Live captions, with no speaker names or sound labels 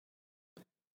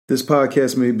This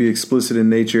podcast may be explicit in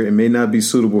nature and may not be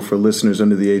suitable for listeners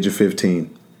under the age of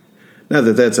 15. Now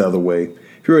that that's out of the way,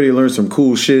 if you're ready to learn some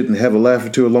cool shit and have a laugh or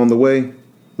two along the way,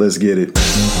 let's get it.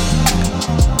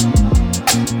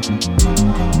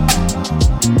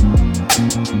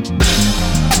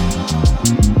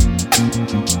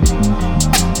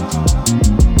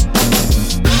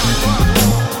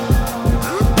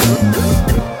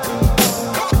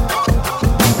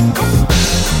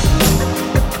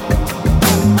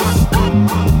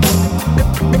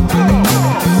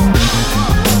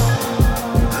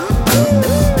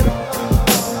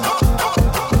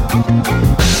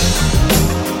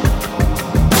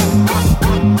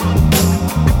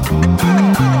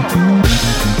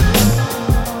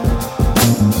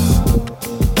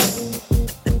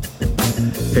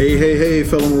 Hey,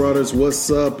 fellow Marauders, what's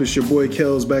up? It's your boy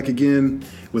Kells back again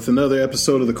with another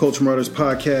episode of the Culture Marauders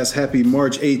podcast. Happy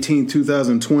March 18,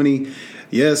 2020.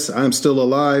 Yes, I'm still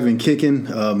alive and kicking.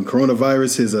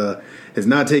 Coronavirus is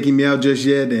not taking me out just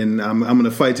yet, and I'm going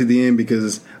to fight to the end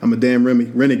because I'm a damn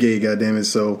renegade, goddammit.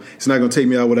 So it's not going to take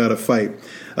me out without a fight.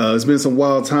 It's been some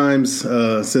wild times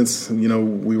since we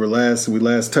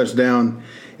last touched down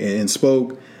and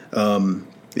spoke.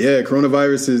 Yeah,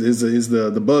 coronavirus is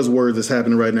the buzzword that's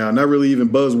happening right now. Not really even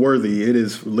buzzworthy. It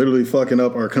is literally fucking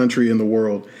up our country and the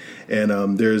world.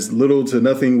 And there's little to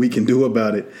nothing we can do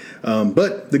about it.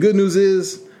 But the good news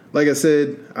is, like I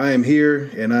said, I am here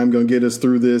and I'm going to get us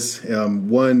through this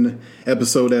one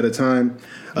episode at a time.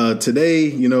 Today,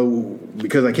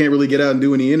 because I can't really get out and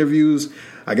do any interviews,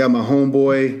 I got my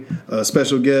homeboy,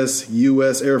 special guest,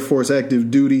 U.S. Air Force active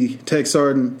duty tech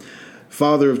sergeant,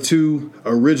 father of two,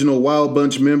 original Wild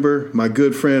Bunch member, my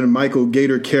good friend Michael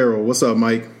Gator Carroll. What's up,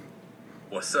 Mike?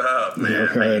 What's up, man?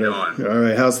 How you doing? All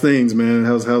right, how's things, man?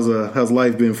 How's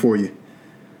life been for you?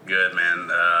 Good, man.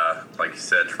 Like you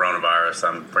said, coronavirus.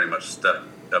 I'm pretty much stuck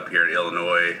up here in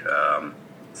Illinois.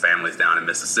 Family's down in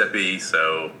Mississippi,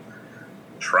 so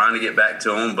trying to get back to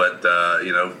them, but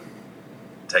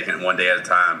taking it one day at a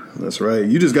time. That's right.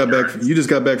 You just got back. You just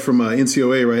got back from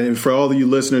NCOA, right? And for all of you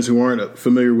listeners who aren't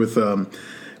familiar with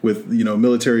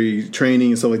military training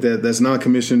and stuff like that, that's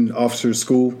non-commissioned officer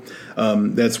school.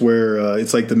 That's where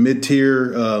it's like the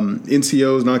mid-tier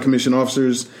NCOs, non-commissioned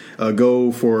officers,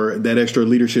 go for that extra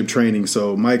leadership training.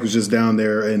 So Mike was just down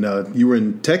there, and you were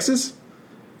in Texas?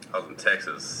 I was in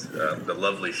Texas, the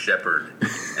lovely Shepherd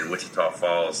in Wichita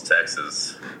Falls,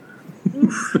 Texas.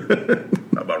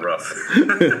 How about rough?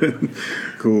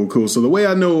 Cool. So the way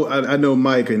I know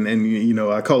Mike, and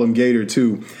I call him Gator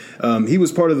too. He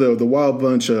was part of the Wild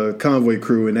Bunch convoy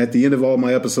crew, and at the end of all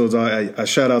my episodes, I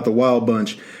shout out the Wild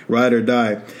Bunch, ride or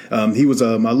die. He was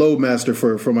my load master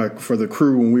for the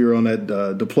crew when we were on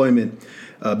that deployment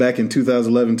back in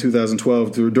 2011,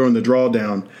 2012 during the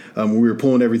drawdown when we were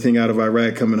pulling everything out of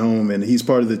Iraq coming home, and he's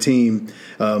part of the team.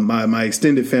 My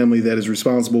extended family that is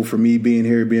responsible for me being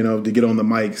here, being able to get on the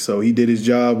mic. So he did his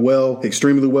job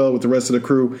extremely well with the rest of the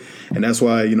crew, and that's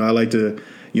why I like to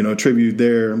attribute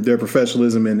their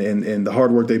professionalism and the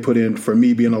hard work they put in for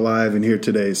me being alive and here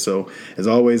today. So as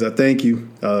always, I thank you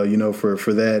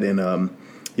for that,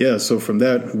 and so from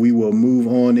that we will move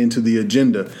on into the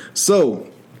agenda. So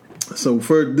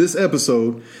for this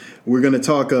episode, we're going to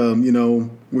talk,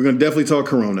 we're going to definitely talk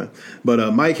Corona.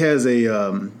 But Mike has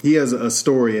a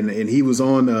story, and he was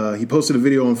on, he posted a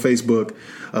video on Facebook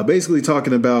basically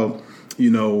talking about,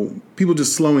 people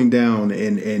just slowing down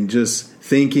and just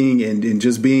thinking and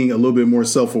just being a little bit more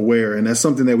self-aware. And that's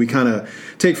something that we kind of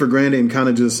take for granted and kind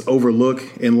of just overlook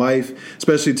in life,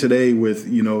 especially today with,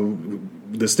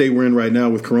 the state we're in right now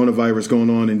with coronavirus going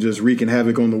on and just wreaking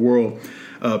havoc on the world.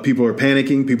 People are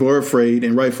panicking. People are afraid,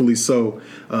 and rightfully so.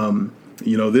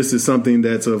 This is something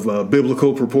that's of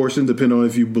biblical proportion, depending on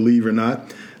if you believe or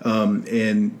not.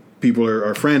 And people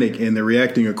are frantic, and they're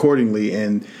reacting accordingly.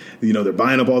 And they're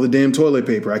buying up all the damn toilet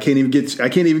paper. I can't even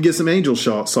get some Angel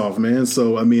Soft, man.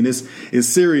 So I mean, it's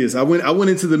serious. I went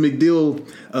into the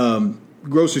McDill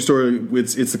grocery store.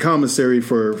 It's a commissary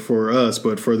for us,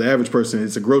 but for the average person,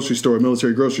 it's a grocery store, a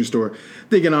military grocery store.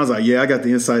 Thinking I was like, yeah, I got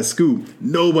the inside scoop.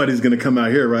 Nobody's gonna come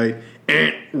out here, right?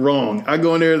 Wrong. I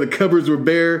go in there, the cupboards were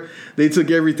bare. They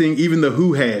took everything, even the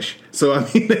Who hash. So I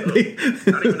mean, not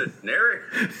even the generic.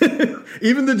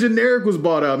 Even the generic was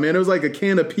bought out, man. There was like a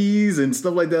can of peas and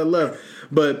stuff like that left.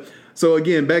 But so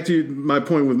again, back to my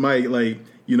point with Mike, like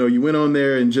you went on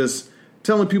there and just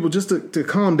telling people just to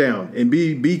calm down and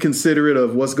be considerate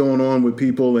of what's going on with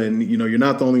people, and you're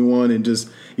not the only one, and just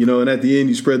and at the end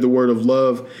you spread the word of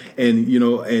love, and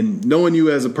and knowing you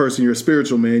as a person, you're a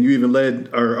spiritual man. You even led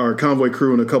our convoy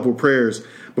crew in a couple of prayers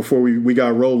before we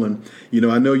got rolling.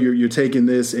 I know you're taking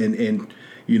this and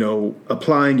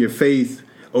applying your faith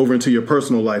over into your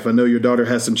personal life. I know your daughter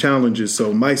has some challenges,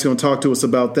 so Mike's going to talk to us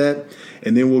about that,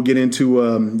 and then we'll get into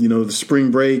the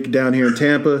spring break down here in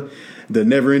Tampa, the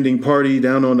never-ending party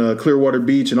down on Clearwater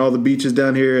Beach and all the beaches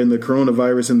down here, and the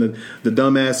coronavirus and the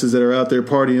dumbasses that are out there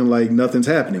partying like nothing's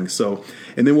happening. So,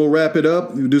 and then we'll wrap it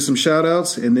up. We'll do some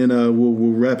shout-outs, and then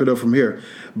we'll wrap it up from here.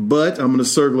 But I'm going to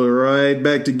circle it right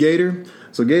back to Gator.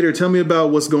 So, Gator, tell me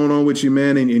about what's going on with you,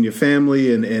 man, and your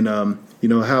family, and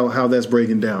how that's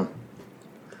breaking down.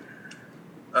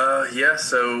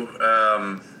 So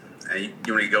you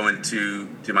want me to go into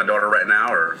my daughter right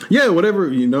now, or? Yeah, whatever,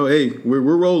 hey, we're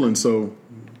rolling, so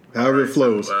however it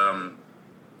flows. My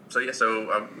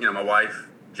wife,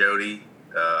 Jody,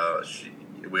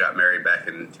 we got married back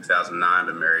in 2009,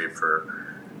 been married for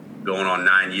going on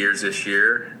 9 years this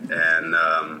year, and,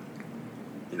 on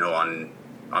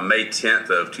May 10th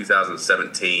of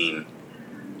 2017,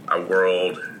 our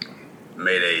world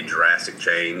made a drastic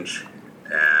change,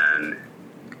 and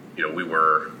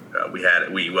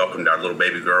we welcomed our little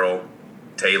baby girl,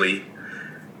 Taylor,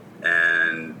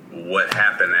 and what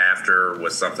happened after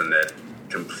was something that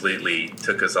completely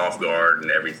took us off guard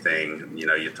and everything.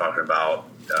 You're talking about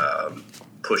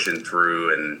pushing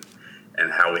through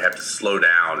and how we have to slow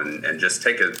down and just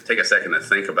take a second to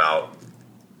think about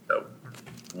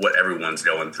what everyone's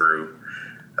going through.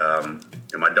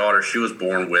 My daughter, she was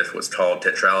born with what's called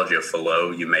tetralogy of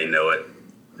Fallot. You may know it.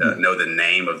 Know the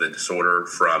name of the disorder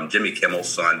from Jimmy Kimmel's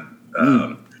son,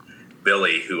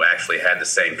 Billy, who actually had the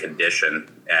same condition,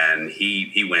 and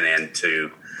he went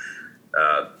into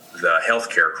the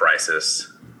healthcare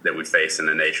crisis that we face in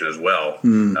the nation as well.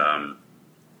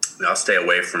 I'll stay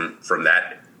away from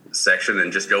that section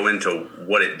and just go into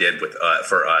what it did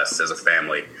for us as a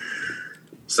family.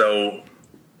 So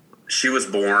she was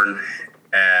born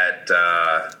at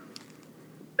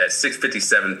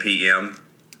 6:57 p.m.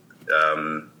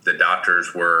 The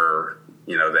doctors were,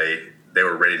 they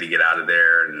were ready to get out of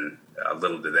there, and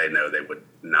little did they know they would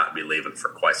not be leaving for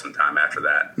quite some time after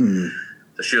that.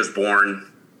 So she was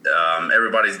born.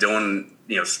 Everybody's doing,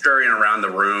 scurrying around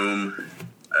the room.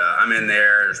 I'm in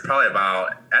there. There's probably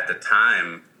at the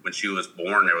time when she was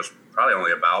born, there was probably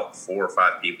only about 4 or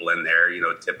 5 people in there,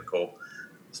 typical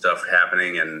stuff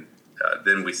happening. And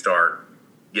then we start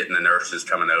getting the nurses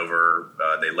coming over.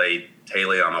 They laid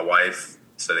Taylor on my wife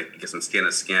so they could get some skin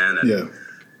to skin.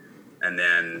 And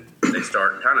then they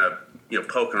start kind of,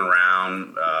 poking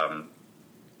around,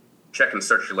 checking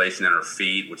circulation in her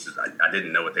feet, which is, I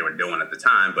didn't know what they were doing at the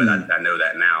time, but I know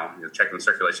that now. Checking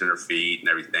circulation in her feet and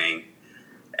everything.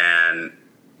 And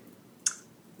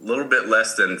a little bit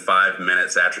less than 5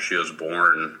 minutes after she was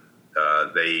born,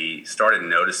 they started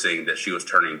noticing that she was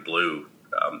turning blue.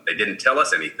 They didn't tell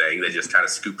us anything. They just kind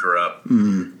of scooped her up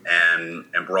and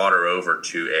brought her over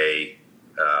to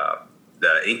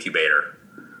the incubator,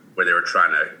 where they were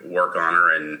trying to work on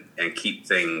her and keep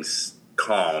things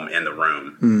calm in the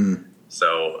room.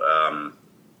 So,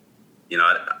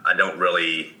 I don't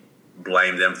really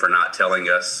blame them for not telling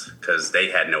us, because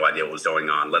they had no idea what was going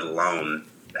on, let alone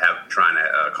trying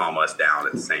to calm us down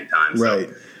at the same time. Right.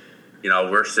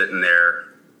 So, we're sitting there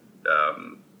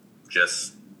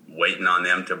just waiting on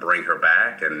them to bring her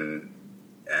back, and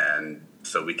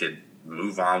so we could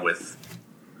move on with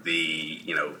the,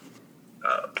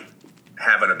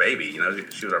 having a baby.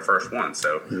 She was our first one,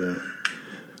 so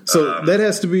so that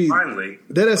has to be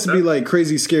like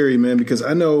crazy scary, man, because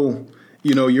I know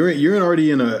you're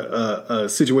already in a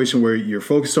situation where you're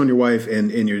focused on your wife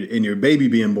and your baby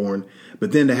being born,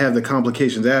 but then to have the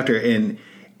complications after, and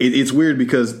it's weird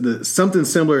because something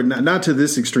similar, not to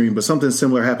this extreme, but something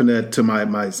similar happened to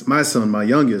my son, my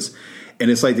youngest. And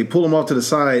it's like they pull them off to the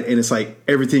side, and it's like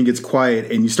everything gets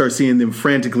quiet, and you start seeing them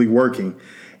frantically working.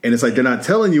 And it's like they're not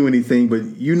telling you anything, but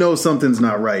something's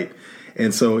not right.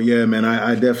 And so, yeah, man,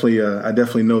 I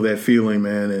definitely know that feeling,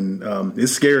 man. And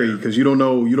it's scary because you don't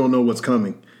know what's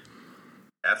coming.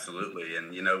 Absolutely.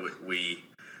 And, we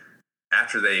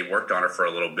after they worked on her for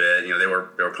a little bit, they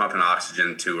were pumping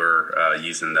oxygen to her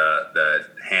using the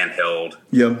handheld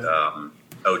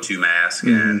O2 mask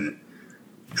and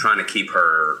trying to keep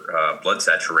her blood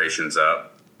saturations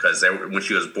up, because when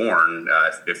she was born,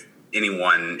 if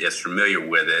anyone is familiar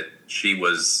with it, she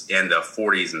was in the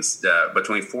 40s and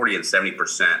between 40 and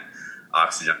 70%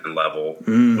 oxygen level,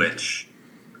 which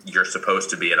you're supposed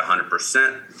to be at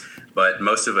 100%, but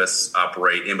most of us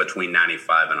operate in between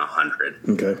 95 and 100.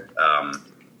 Okay.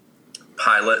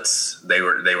 Pilots, they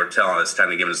were telling us,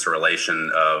 kind of giving us a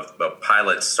relation of,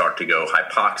 pilots start to go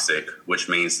hypoxic, which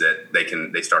means that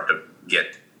they start to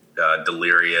get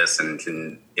delirious and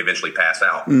can eventually pass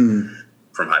out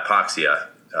from hypoxia.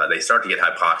 they start to get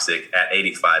hypoxic at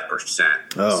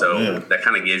 85%. Oh, so man. that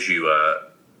kind of gives you a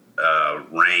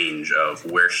range of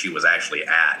where she was actually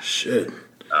at. Shit.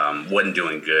 Wasn't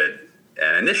doing good.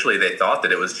 And initially they thought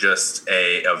that it was just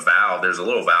a valve. There's a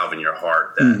little valve in your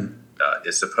heart that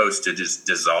is supposed to just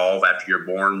dissolve after you're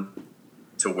born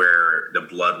to where the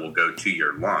blood will go to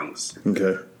your lungs.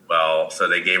 Okay. Well, so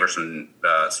they gave her some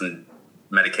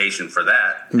medication for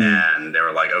that, and they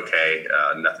were like, okay,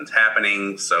 nothing's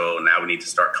happening, so now we need to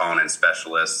start calling in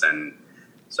specialists. And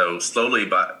so slowly,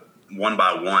 but one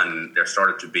by one, there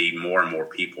started to be more and more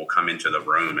people come into the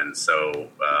room. And so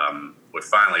we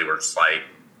finally were just like,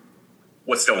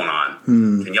 what's going on?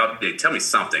 Can y'all tell me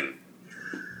something?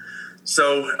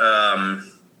 So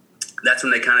that's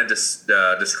when they kind of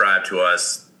described to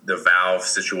us the valve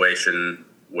situation,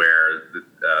 where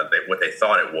what they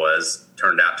thought it was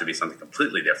turned out to be something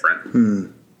completely different.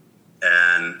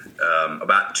 And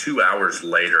about 2 hours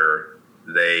later,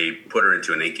 they put her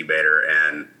into an incubator.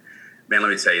 And, man, let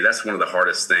me tell you, that's one of the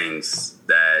hardest things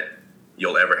that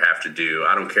you'll ever have to do.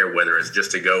 I don't care whether it's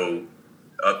just to go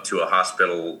up to a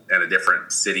hospital in a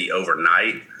different city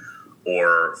overnight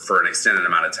or for an extended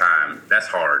amount of time. That's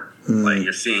hard. Like,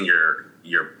 you're seeing your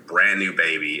brand new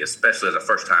baby, especially as a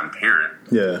first-time parent.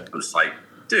 Yeah. I'm just like,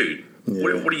 dude,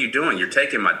 what are you doing? You're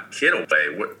taking my kid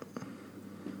away.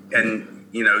 And,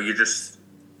 you know, you're just,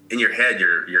 in your head,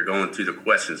 you're going through the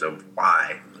questions of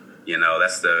why. You know,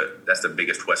 that's the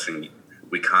biggest question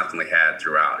we constantly had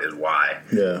throughout is why.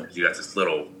 Yeah. You got this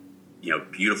little, you know,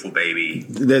 beautiful baby.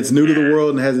 That's new to the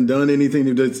world and hasn't done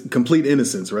anything. That's complete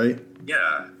innocence, right?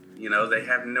 Yeah. You know, they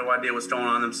have no idea what's going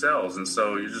on themselves. And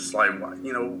so you're just like,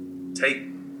 you know,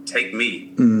 take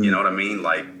me. You know what I mean?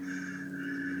 Like,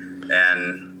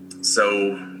 and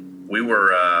so we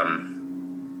were,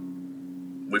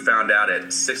 we found out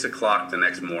at 6 o'clock the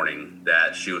next morning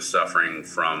that she was suffering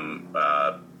from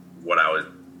what I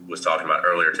was talking about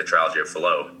earlier, tetralogy of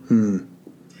Fallot.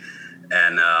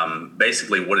 And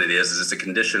basically what it is it's a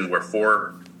condition where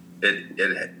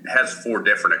it has 4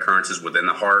 different occurrences within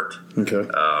the heart. Okay.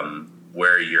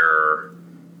 Where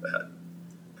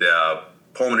the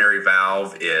pulmonary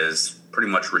valve is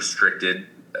pretty much restricted,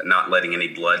 not letting any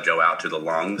blood go out to the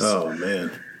lungs. Oh,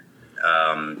 man.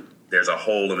 There's a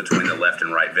hole in between the left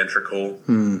and right ventricle.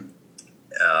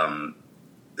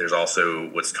 There's also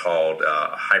what's called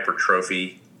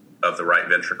hypertrophy of the right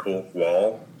ventricle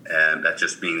wall, and that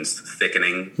just means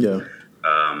thickening. Yeah.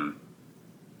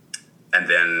 And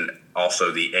then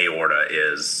also the aorta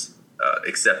is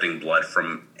accepting blood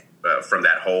from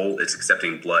that hole. It's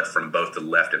accepting blood from both the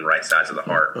left and right sides of the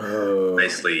heart,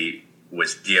 basically,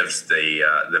 which gives the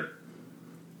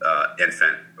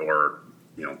infant or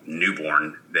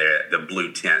newborn the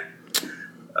blue tint.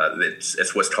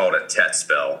 It's what's called a TET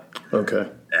spell. Okay.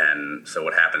 And so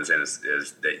what happens is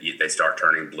that they start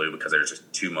turning blue because there's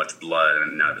just too much blood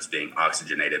and none of it's being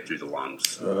oxygenated through the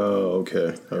lungs. Oh,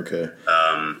 okay. Okay.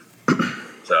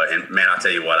 So, and man, I'll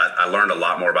tell you what, I learned a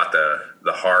lot more about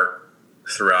the heart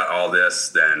throughout all this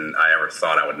than I ever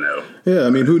thought I would know. Yeah, I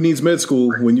mean, who needs med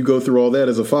school when you go through all that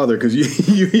as a father? Because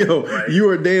you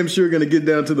are damn sure going to get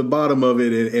down to the bottom of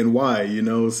it and why,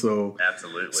 So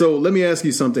absolutely. So let me ask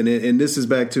you something, and this is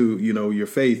back to your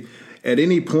faith. At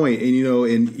any point, and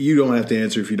you don't have to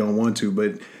answer if you don't want to,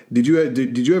 but did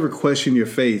you ever question your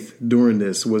faith during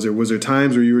this? Was there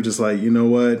times where you were just like, you know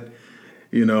what,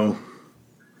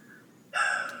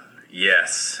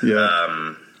 Yes.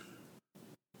 Yeah.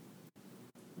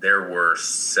 There were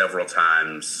several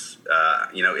times,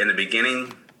 in the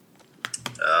beginning,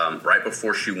 right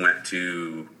before she went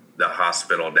to the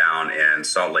hospital down in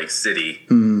Salt Lake City,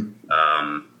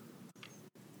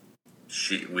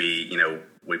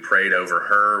 we prayed over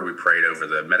her. We prayed over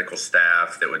the medical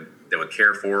staff that would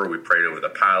care for her. We prayed over the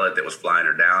pilot that was flying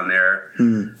her down there.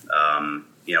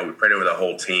 We prayed over the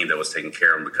whole team that was taking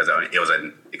care of them because it was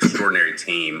an extraordinary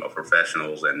team of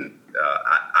professionals, and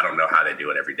I don't know how they do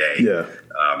it every day. Yeah.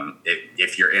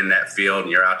 If you're in that field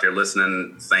and you're out there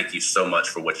listening, thank you so much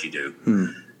for what you do,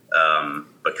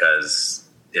 because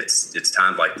it's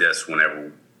times like this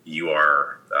whenever you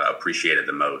are appreciated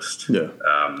the most. Yeah.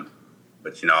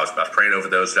 But I was praying over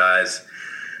those guys,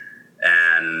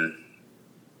 and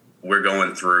we're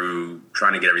going through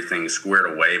trying to get everything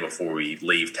squared away before we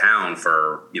leave town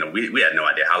for, we had no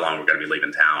idea how long we're going to be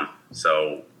leaving town.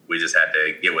 So we just had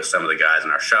to get with some of the guys in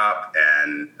our shop.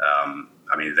 And,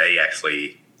 they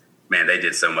actually, they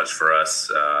did so much for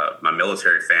us. My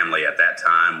military family at that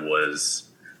time was,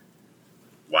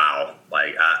 wow.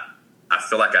 Like, I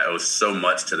feel like I owe so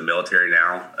much to the military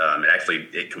now.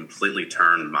 It completely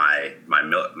turned my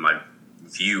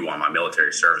view on my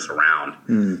military service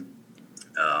around.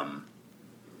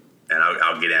 and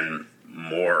I'll get in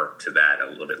more to that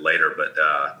a little bit later.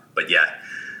 But yeah,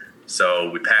 so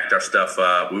we packed our stuff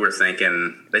up. We were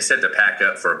thinking, they said to pack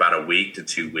up for about a week to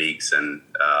 2 weeks, and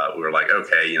we were like,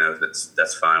 okay,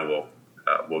 that's fine.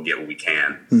 We'll get what we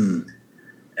can,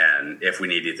 and if we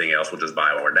need anything else, we'll just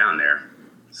buy while we're down there.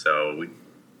 So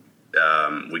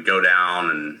we go down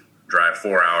and drive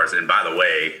 4 hours. And by the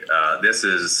way, this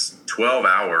is 12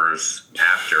 hours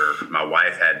after my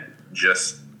wife had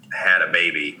just had a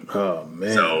baby. Oh,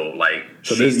 man. So,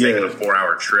 she's taking a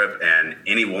 4-hour trip, and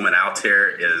any woman out there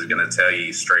is going to tell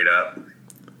you straight up,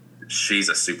 she's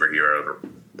a superhero.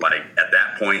 At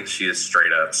that point, she is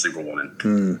straight up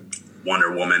Superwoman.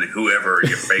 Wonder Woman, whoever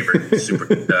your favorite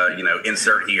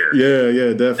insert here.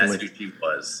 Yeah, definitely. That's who she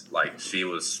was. She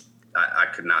was, I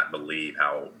could not believe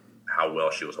how well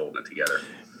she was holding it together.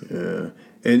 Yeah.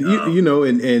 And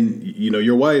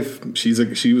your wife, she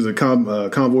was a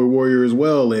convoy warrior as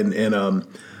well,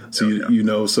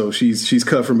 so so she's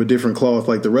cut from a different cloth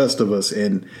like the rest of us.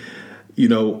 And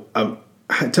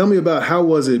tell me about, how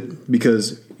was it,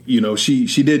 because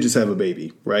she did just have a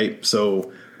baby, right?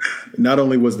 So not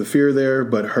only was the fear there,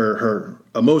 but her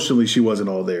emotionally she wasn't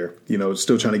all there.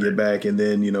 Still trying to get back, and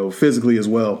then physically as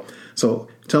well. So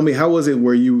tell me, how was it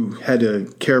where you had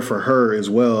to care for her as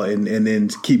well and then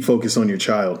keep focus on your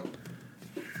child?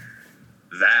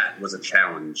 That was a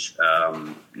challenge.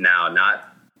 Now,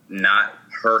 not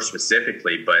her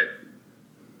specifically, but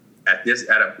at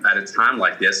a time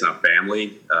like this in a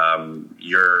family,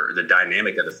 the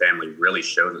dynamic of the family really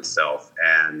shows itself,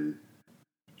 and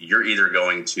it's either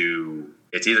going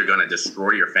to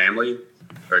destroy your family,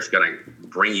 or it's going to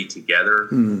bring you together,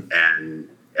 and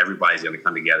everybody's going to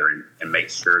come together and make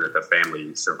sure that the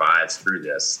family survives through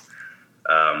this.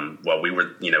 We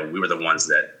were the ones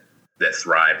that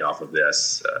thrived off of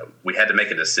this. We had to make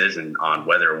a decision on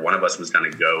whether one of us was going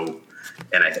to go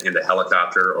in the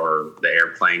helicopter or the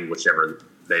airplane, whichever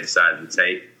they decided to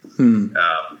take.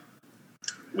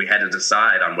 We had to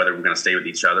decide on whether we're going to stay with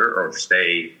each other or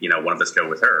stay, one of us go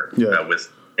with her, with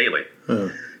Haley.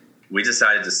 We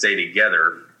decided to stay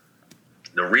together.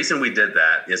 The reason we did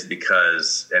that is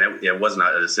because, and it was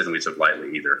not a decision we took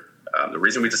lightly either. The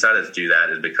reason we decided to do that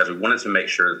is because we wanted to make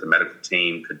sure that the medical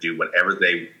team could do whatever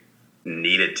they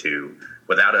needed to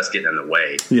without us getting in the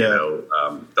way.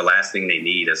 The last thing they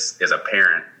need is a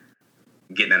parent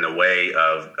getting in the way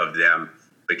of them,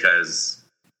 because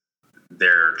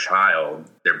their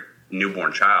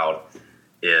newborn child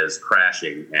is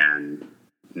crashing, and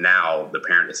now the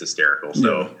parent is hysterical.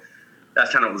 So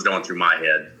that's kind of what was going through my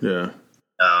head. Yeah.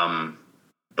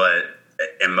 But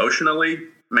emotionally,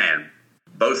 man,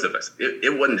 both of us,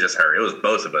 it wasn't just her, it was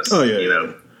both of us,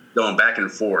 going back and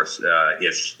forth.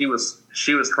 If she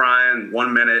was crying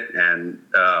 1 minute, and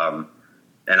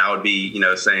I would be,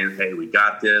 saying, hey, we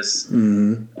got this.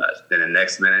 Then the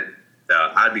next minute,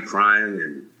 I'd be crying,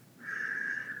 and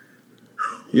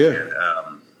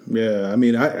I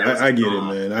mean, I get it,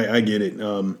 man. I get it.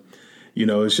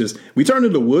 It's just, we turn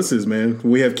into wusses, man,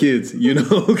 when we have kids,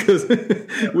 because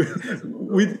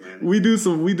we do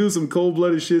some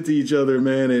cold-blooded shit to each other,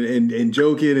 man, and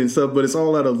joking and stuff, but it's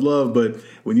all out of love. But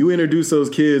when you introduce those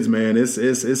kids, man, it's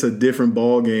a different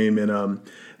ball game. And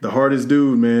the hardest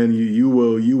dude, man, you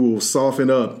will soften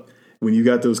up when you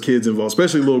got those kids involved,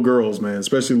 especially little girls, man,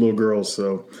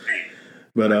 So,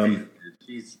 but I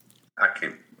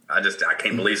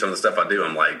can't believe some of the stuff I do.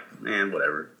 I'm like, man,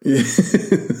 whatever.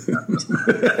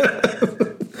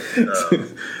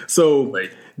 So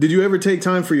did you ever take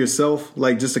time for yourself,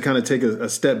 just to kind of take a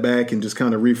step back and just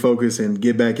kind of refocus and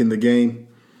get back in the game?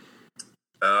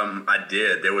 I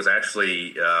did. There was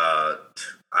actually, I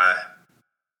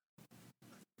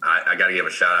got to give a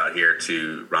shout out here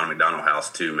to Ronald McDonald House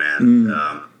too, man.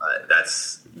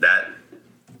 That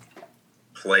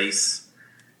place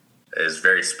is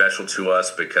very special to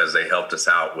us because they helped us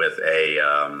out with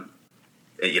in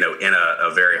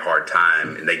a very hard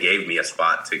time, and they gave me a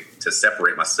spot to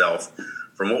separate myself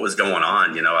from what was going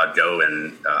on. I'd go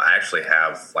and I actually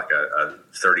have like a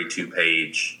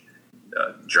 32-page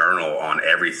journal on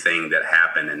everything that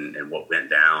happened and what went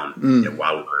down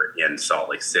while we were in Salt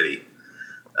Lake City.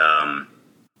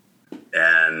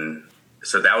 And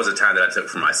so that was a time that I took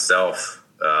for myself.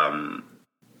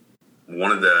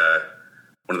 One of the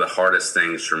hardest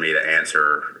things for me to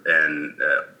answer and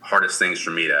hardest things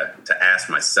for me to ask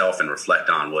myself and reflect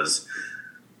on was,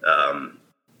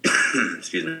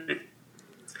 excuse me,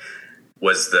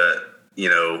 was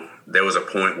there was a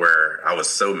point where I was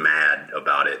so mad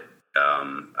about it.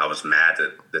 I was mad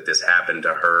that this happened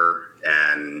to her,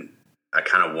 and I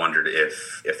kind of wondered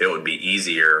if it would be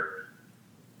easier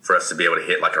for us to be able to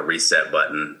hit like a reset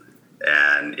button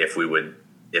And if we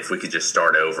could just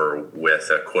start over with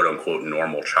a quote unquote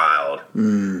normal child,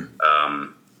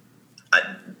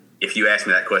 if you asked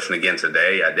me that question again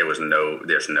today, there's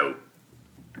no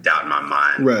doubt in my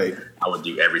mind. Right. I would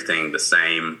do everything the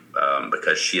same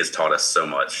because she has taught us so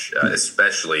much,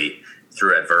 especially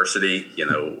through adversity,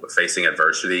 facing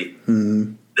adversity.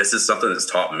 Mm-hmm. This is something that's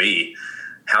taught me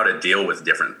how to deal with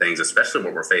different things, especially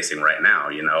what we're facing right now,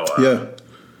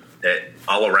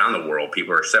 all around the world,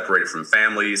 people are separated from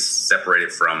families,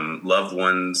 separated from loved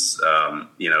ones,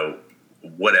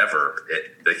 whatever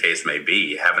the case may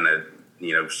be,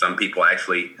 some people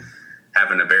actually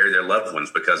having to bury their loved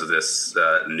ones because of this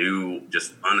new,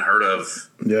 just unheard of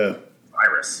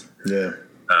virus. Yeah.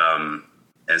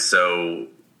 And so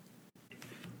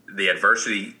the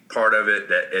adversity part of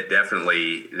it, it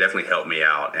definitely helped me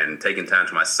out. And taking time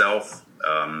to myself,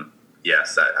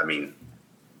 yes,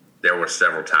 there were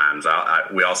several times.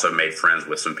 We also made friends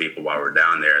with some people while we were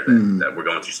down there that were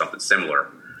going through something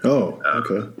similar. Oh,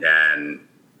 okay. And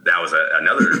that was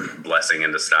another blessing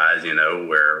in disguise,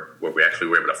 where we actually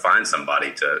were able to find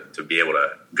somebody to be able to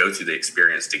go through the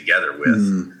experience together with.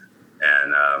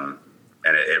 And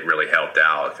it really helped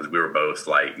out because we were both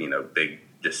big,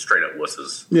 just straight up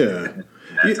wusses. Yeah.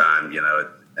 At that time,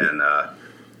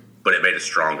 but it made us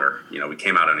stronger. We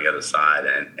came out on the other side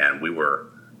and we were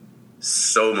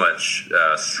so much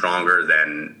stronger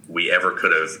than we ever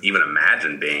could have even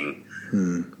imagined being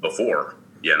before,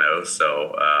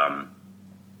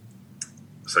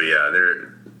 So yeah,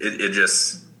 it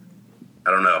just,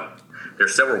 I don't know.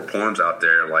 There's several poems out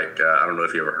there, I don't know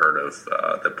if you ever heard of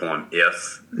the poem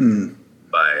 "If"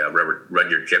 by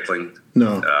Rudyard Kipling.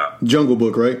 No, Jungle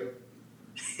Book, right?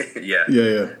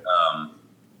 Yeah.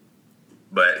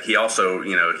 But he also,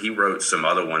 he wrote some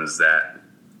other ones that,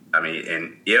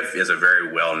 and "If" is a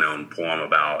very well-known poem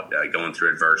about going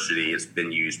through adversity. It's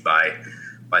been used by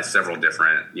several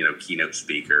different, keynote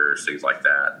speakers, things like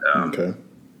that. Okay.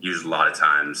 Used a lot of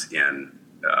times in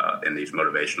these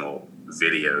motivational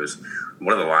videos.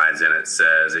 One of the lines in it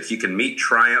says, "If you can meet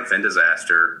triumph and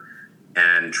disaster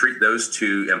and treat those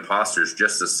two imposters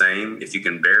just the same, if you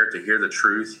can bear to hear the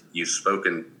truth you've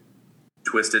spoken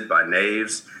twisted by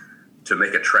knaves to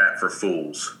make a trap for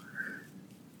fools,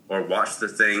 or watch the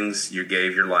things you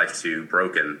gave your life to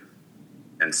broken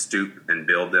and stoop and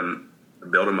build them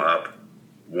up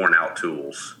worn out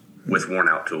tools with worn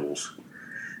out tools."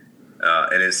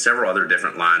 And in several other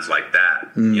different lines like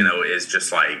that, it's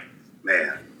just like,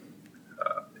 man,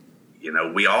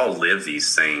 we all live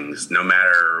these things, no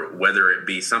matter whether it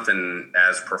be something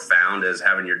as profound as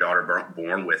having your daughter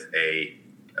born with a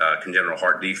congenital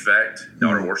heart defect,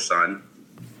 daughter or son,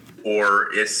 or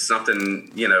it's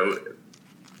something,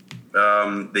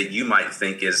 that you might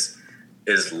think is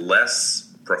less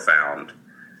profound.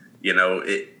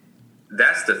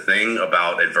 That's the thing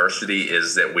about adversity,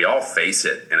 is that we all face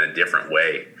it in a different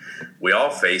way. We all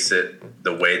face it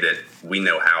the way that we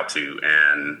know how to,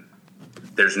 and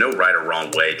there's no right or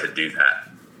wrong way to do that.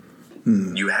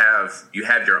 You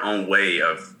have your own way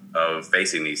of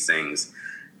facing these things,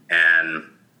 and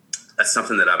that's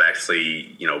something that I've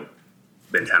actually,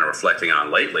 been kind of reflecting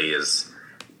on lately. Is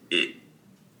it?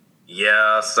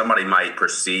 Yeah, somebody might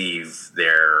perceive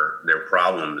their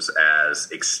problems as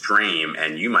extreme,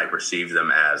 and you might perceive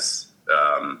them as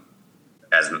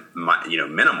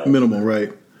minimal. Minimal,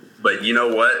 right? But you know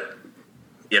what?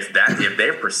 If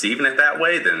they're perceiving it that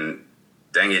way, then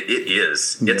dang it, it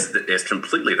is. Yeah. It's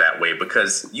completely that way,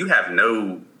 because you have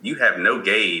no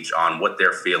gauge on what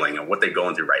they're feeling and what they're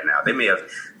going through right now.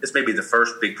 This may be the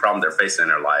first big problem they're facing in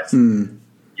their life.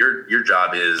 Your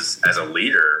job is, as a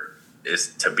leader,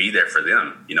 is to be there for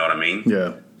them. You know what I mean?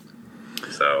 Yeah.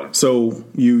 So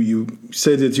you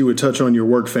said that you would touch on your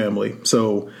work family.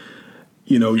 So,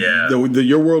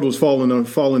 your world was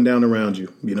falling down around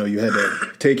you. You had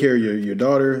to take care of your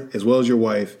daughter as well as your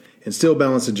wife and still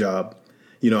balance a job.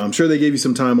 I'm sure they gave you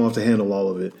some time off to handle all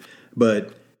of it.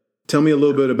 But tell me a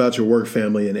little bit about your work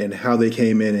family and how they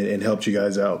came in and helped you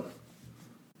guys out.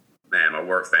 Man, my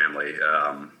work family,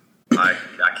 I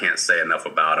can't say enough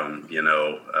about them.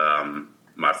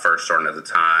 My first sergeant at the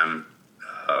time,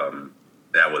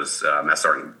 that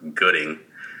Sergeant Gooding,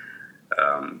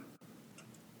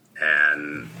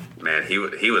 and man, he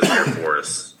was there for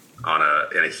us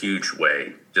in a huge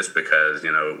way, just because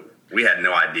we had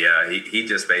no idea. He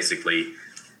just basically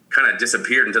kind of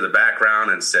disappeared into the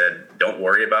background and said, "Don't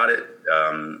worry about it.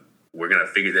 We're going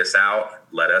to figure this out.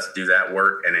 Let us do that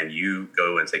work, and then you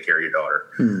go and take care of your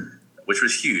daughter." Which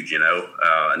was huge,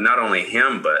 not only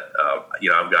him, but,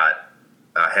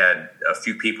 I had a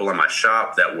few people in my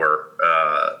shop that were,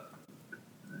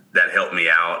 that helped me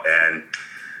out. And,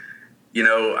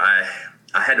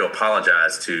 I had to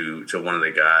apologize to one of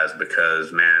the guys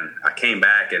because, man, I came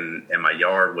back and my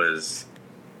yard was,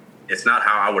 it's not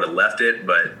how I would have left it,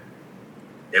 but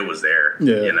it was there.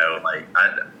 Yeah. Like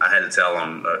I had to tell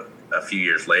them a few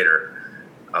years later,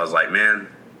 I was like, man,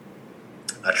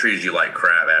 I treated you like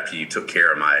crap after you took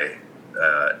care of my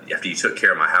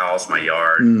house, my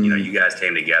yard. You guys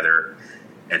came together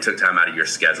and took time out of your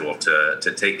schedule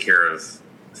to take care of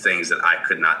things that I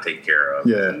could not take care of.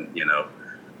 Yeah. And,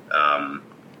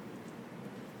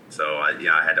 so I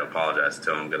had to apologize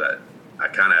to him because I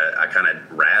kind of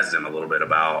razzed him a little bit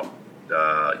about,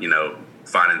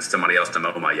 finding somebody else to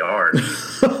mow my yard.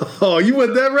 Oh, you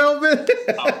went that route, man?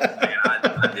 Oh, man,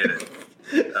 I did it.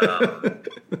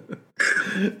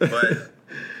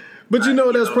 But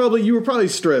you were probably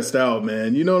stressed out,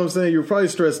 man. You know what I'm saying? You were probably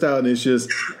stressed out, and it's just,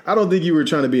 I don't think you were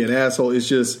trying to be an asshole. It's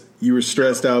just, you were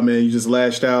stressed out, man. You just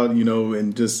lashed out,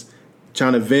 and just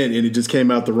trying to vent, and it just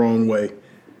came out the wrong way.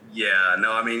 Yeah,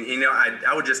 no, I mean,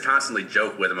 I would just constantly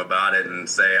joke with him about it and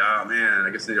say, oh, man, I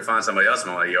guess I need to find somebody else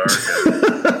in my yard.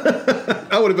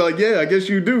 I would have been like, yeah, I guess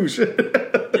you do.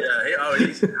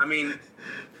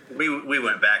 We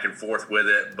went back and forth with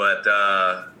it, but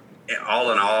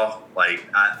all in all, like,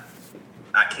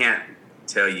 I can't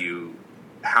tell you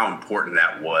how important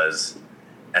that was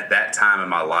at that time in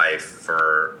my life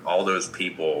for all those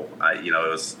people.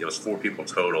 It was 4 people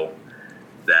total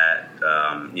that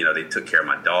they took care of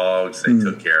my dogs, they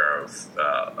took care of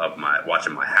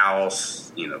watching my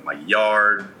house, my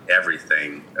yard,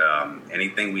 everything,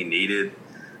 anything we needed.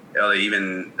 They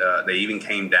even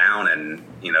came down and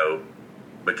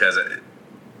because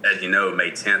as you know,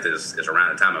 May 10th is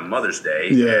around the time of Mother's Day,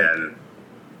 and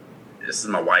this is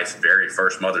my wife's very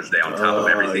first Mother's Day on top of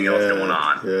everything else going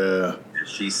on. Yeah, and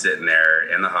she's sitting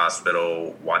there in the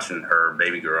hospital watching her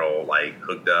baby girl like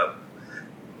hooked up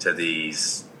to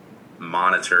these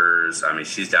monitors. I mean,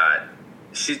 she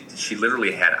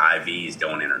literally had IVs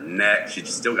going in her neck. She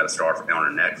still got a scar on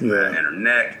her neck, in her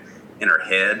neck, in her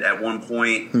head at one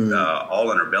point,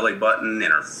 all in her belly button,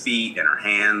 in her feet, in her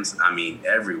hands. I mean,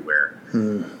 everywhere.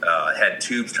 Had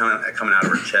tubes coming out of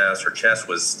her chest. Her chest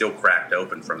was still cracked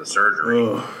open from the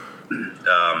surgery.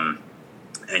 And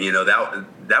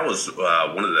that was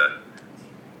one of the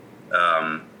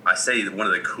one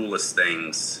of the coolest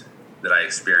things that I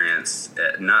experienced,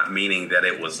 not meaning that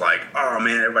it was like, oh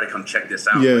man, everybody come check this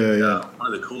out.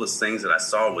 One of the coolest things that I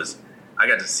saw was I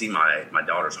got to see my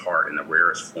daughter's heart in the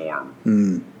rarest form.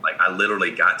 Like I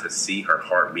literally got to see her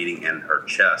heart beating in her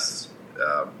chest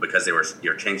because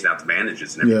you're changing out the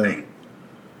bandages and everything.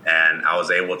 And I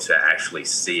was able to actually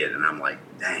see it, and I'm like,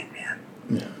 dang man.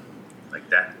 Like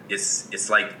that, it's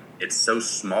like, it's so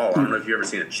small. I don't know if you've ever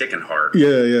seen a chicken heart.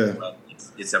 But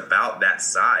it's about that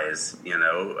size,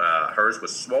 hers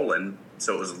was swollen,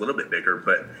 so it was a little bit bigger,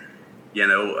 but,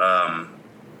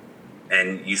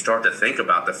 and you start to think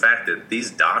about the fact that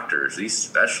these doctors, these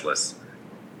specialists,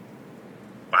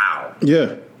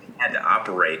 had to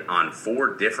operate on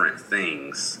 4 different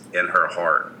things in her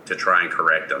heart to try and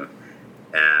correct them.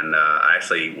 And I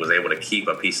actually was able to keep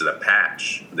a piece of the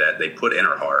patch that they put in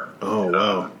her heart. Oh,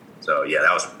 wow. So, yeah,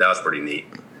 that was pretty neat.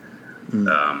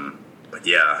 But,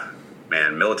 yeah,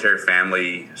 man, military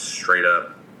family, straight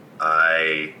up,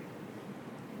 I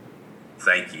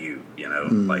thank you,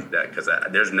 like that, because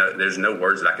there's no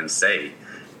words that I can say.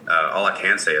 All I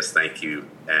can say is thank you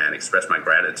and express my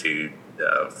gratitude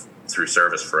through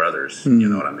service for others. You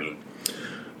know what I mean?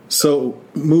 So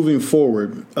moving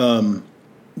forward,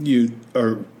 your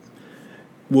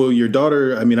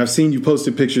daughter, I mean, I've seen you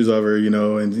posted pictures of her, and,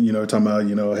 talking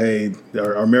about, hey,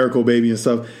 our miracle baby and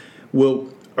stuff.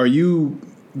 Are you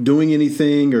doing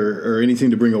anything or anything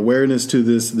to bring awareness to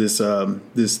this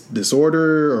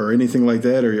disorder or anything like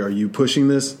that? Or are you pushing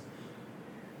this?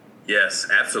 Yes,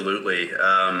 absolutely.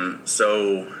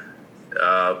 So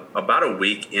about a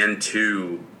week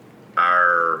into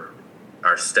our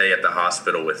stay at the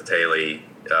hospital with Taylor,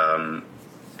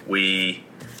 we,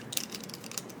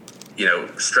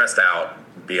 stressed out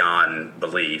beyond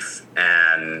belief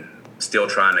and still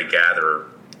trying to gather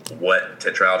what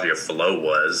tetralogy of Fallot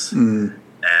was.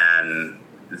 And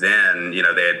then,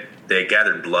 they had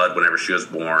gathered blood whenever she was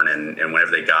born and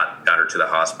whenever they got her to the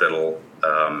hospital,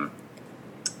 and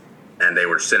they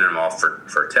were sending them off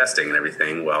for testing and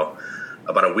everything. Well,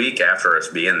 about a week after us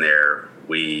being there,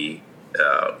 we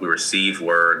received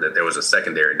word that there was a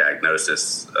secondary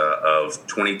diagnosis of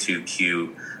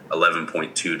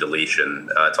 22q11.2 deletion.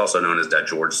 It's also known as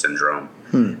DiGeorge syndrome.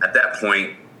 At that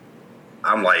point,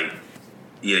 I'm like,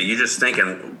 you're just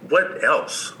thinking, what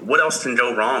else? What else can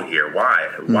go wrong here? Why?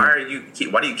 Why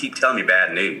do you keep telling me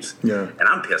bad news? Yeah. And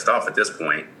I'm pissed off at this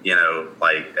point.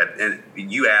 And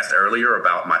you asked earlier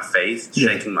about my faith,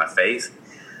 shaking my faith.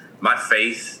 My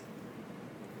faith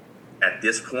at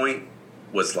this point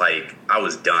was like I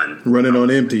was done. Running on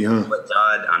empty, huh? But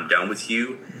God, I'm done with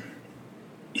you.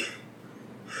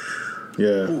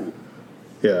 Yeah. Ooh.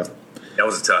 Yeah. That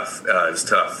was tough. It was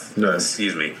tough. Yeah.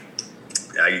 Excuse me.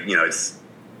 It's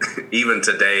even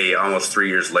today, almost 3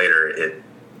 years later,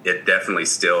 it definitely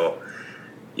still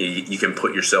you can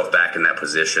put yourself back in that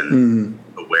position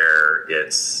where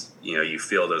it's you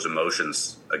feel those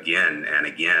emotions again and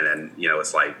again, and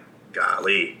it's like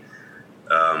golly,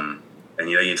 and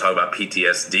you talk about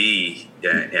PTSD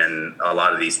and a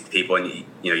lot of these people, and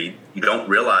you don't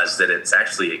realize that it's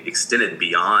actually extended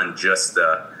beyond just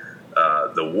the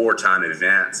wartime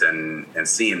events and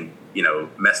seeing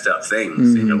messed up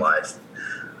things in your life.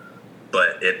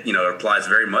 But it applies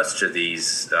very much to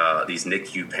these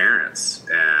NICU parents,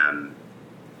 and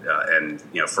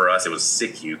for us it was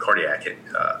SICU, cardiac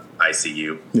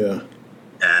ICU. Yeah.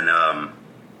 And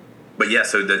but yeah,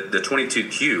 so the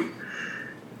 22q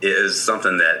is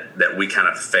something that we kind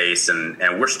of face, and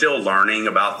we're still learning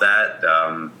about that.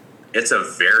 It's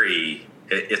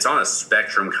it's on a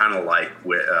spectrum, kind of like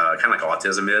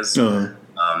autism is. Uh-huh.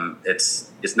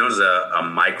 It's known as a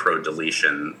micro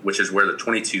deletion, which is where the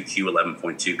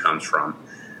 22q11.2 comes from.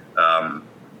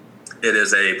 It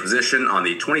is a position on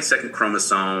the 22nd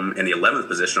chromosome, and the 11th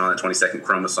position on the 22nd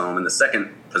chromosome, and the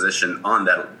second position on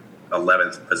that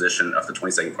 11th position of the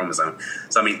 22nd chromosome.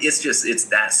 So it's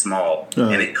that small,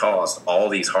 and it caused all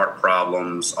these heart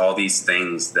problems, all these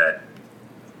things that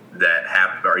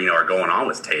happen, are going on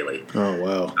with Taylor. Oh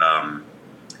wow.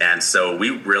 And so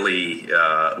we really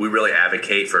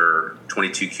advocate for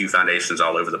 22q foundations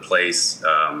all over the place,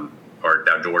 or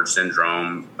Dow George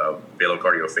syndrome,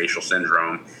 velocardiofacial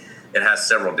syndrome. It has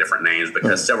several different names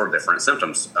because several different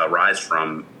symptoms arise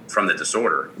from the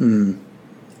disorder.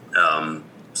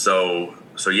 So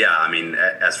yeah,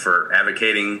 as for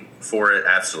advocating for it,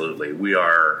 absolutely, we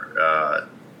are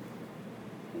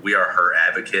her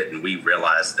advocate, and we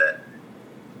realize that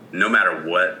no matter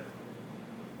what,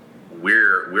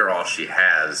 we're all she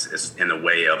has is in the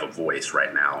way of a voice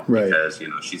right now, right? Because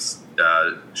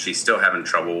she's still having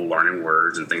trouble learning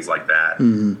words and things like that.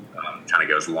 Kind of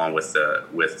goes along with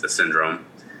the syndrome,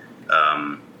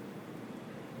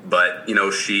 but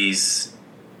she's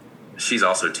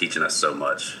also teaching us so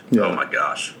much. Yeah. Oh my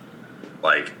gosh,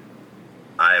 like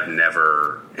I have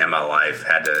never in my life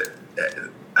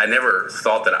I never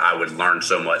thought that I would learn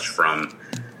so much from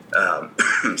a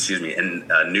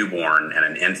newborn and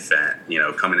an infant,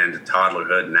 coming into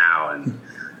toddlerhood now. And,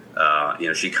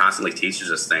 she constantly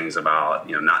teaches us things about,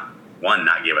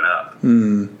 not giving up,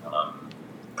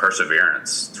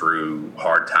 perseverance through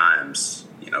hard times,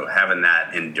 having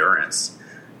that endurance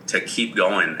to keep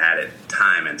going at it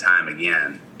time and time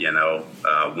again.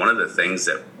 One of the things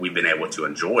that we've been able to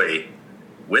enjoy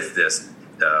with this,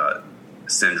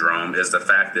 syndrome is the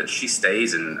fact that she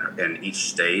stays in each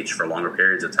stage for longer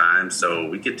periods of time, so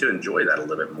we get to enjoy that a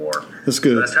little bit more. That's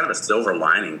good. So that's kind of a silver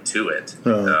lining to it,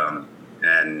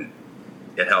 and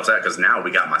it helps out because now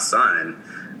we got my son, and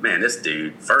man, this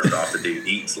dude. First off, the dude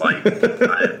eats like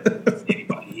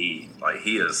anybody eat. Like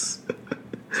he is.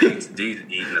 Dude's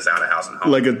eating us out of house and home.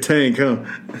 Like a tank, huh?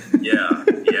 Yeah,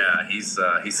 he's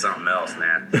something else,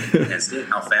 man. And seeing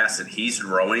how fast that he's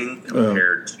growing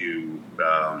compared to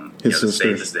the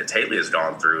stages that Taylor has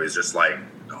gone through is just like,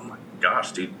 oh my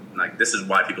gosh, dude! Like this is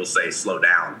why people say slow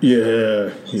down. Yeah.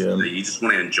 So you just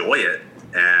want to enjoy it,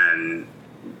 and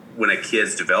when a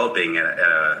kid's developing at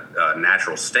a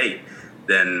natural state,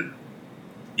 then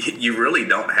you really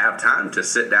don't have time to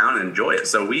sit down and enjoy it.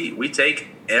 So we take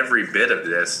every bit of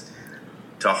this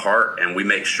to heart, and we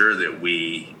make sure that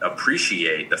we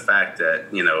appreciate the fact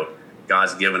that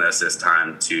God's given us this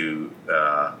time to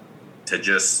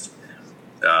just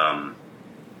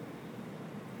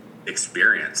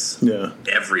experience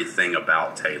everything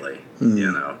about Taylor,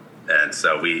 and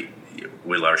so we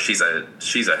love her. She's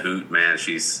a hoot, man.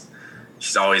 She's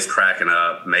always cracking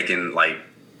up, making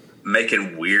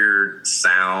weird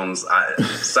sounds. I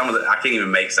can't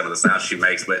even make some of the sounds she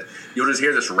makes, but you'll just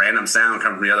hear this random sound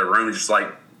come from the other room, and just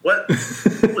like, what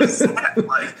was that?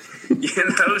 Like,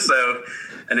 so,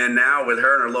 and then now with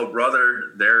her and her little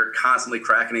brother, they're constantly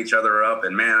cracking each other up,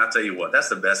 and man, I'll tell you what, that's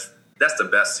the best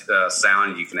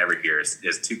sound you can ever hear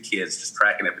is two kids just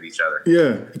cracking up at each other.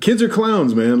 Yeah, kids are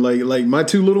clowns, man. Like my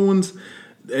two little ones,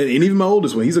 and even my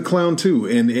oldest one, he's a clown too.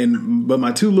 But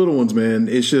my two little ones, man,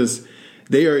 it's just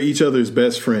they are each other's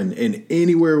best friend. And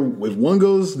anywhere if one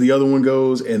goes, the other one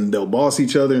goes, and they'll boss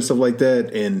each other and stuff like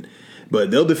that. But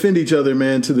they'll defend each other,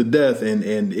 man, to the death.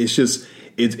 And it's just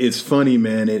it's funny,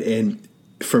 man. And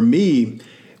for me,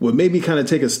 what made me kind of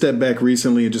take a step back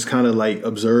recently and just kind of like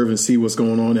observe and see what's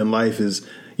going on in life is,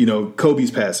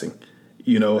 Kobe's passing,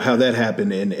 how that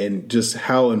happened and just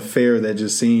how unfair that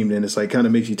just seemed. And it's like kind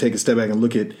of makes you take a step back and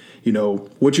look at,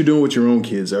 what you're doing with your own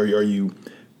kids. Are you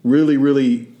really,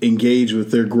 really engaged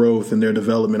with their growth and their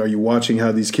development? Are you watching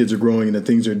how these kids are growing and the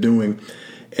things they're doing?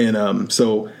 And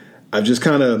so I've just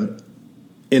kind of,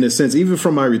 in a sense, even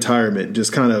from my retirement,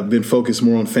 just kind of been focused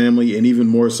more on family, and even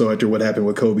more so after what happened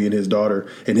with Kobe and his daughter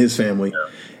and his family. Yeah.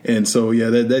 And so,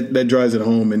 that drives it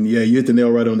home. And, you hit the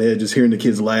nail right on the head, just hearing the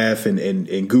kids laugh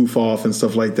and goof off and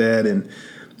stuff like that. And,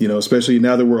 especially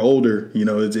now that we're older,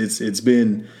 it's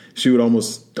been,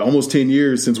 almost 10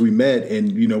 years since we met.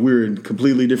 And, we were in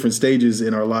completely different stages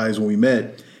in our lives when we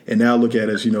met. And now look at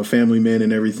us, family men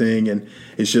and everything. And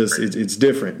it's just, it's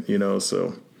different,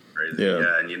 so. Crazy.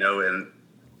 Yeah. And, and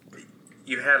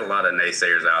you had a lot of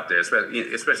naysayers out there,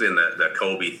 especially in the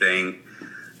Kobe thing,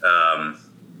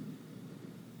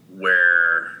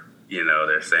 where,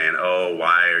 they're saying, oh,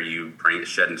 why are you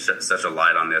shedding such a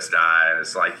light on this guy? And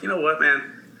it's like, you know what, man?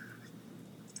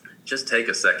 Just take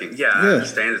a second. Yeah, I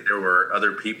understand that there were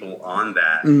other people on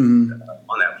that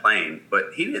on that plane, but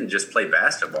he didn't just play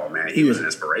basketball, man. He was an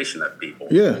inspiration of people.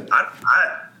 Yeah.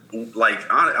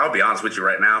 I'll be honest with you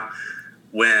right now.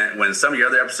 When some of your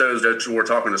other episodes that we're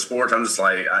talking to sports, I'm just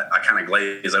like, I kind of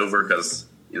glaze over because,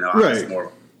 I'm just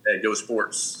more, hey, go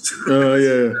sports.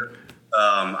 Yeah.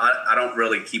 I don't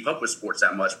really keep up with sports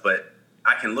that much, but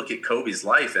I can look at Kobe's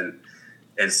life and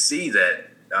see that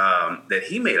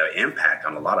he made an impact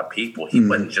on a lot of people. He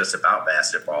wasn't just about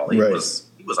basketball. He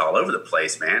was all over the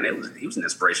place, man. He was an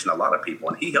inspiration to a lot of people,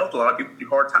 and he helped a lot of people through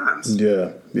hard times.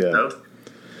 Yeah.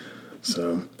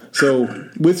 So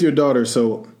with your daughter,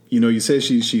 you said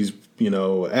she's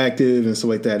active and stuff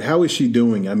like that. How is she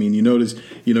doing? I mean, you notice,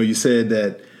 you said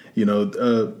that,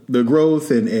 the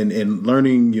growth and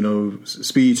learning,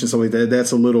 speech and stuff like that,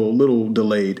 that's a little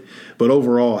delayed. But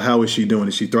overall, how is she doing?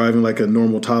 Is she thriving like a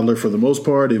normal toddler for the most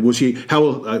part? How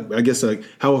will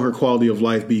her quality of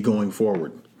life be going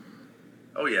forward?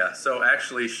 Oh, yeah. So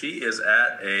actually, she is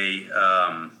at an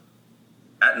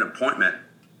appointment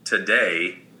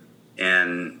today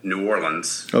in New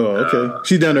Orleans. Oh, okay.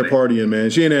 She's down there partying, man.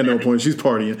 She ain't at no point. She's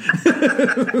partying.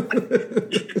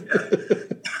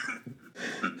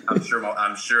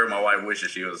 I'm sure my wife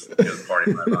wishes she was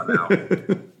partying right about now.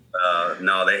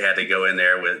 No, they had to go in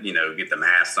there with, get the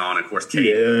masks on. Of course, Kate.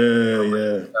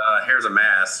 Here's a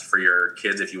mask for your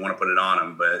kids if you want to put it on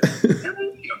them, but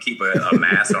keep a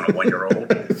mask on a 1-year-old.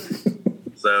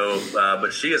 So,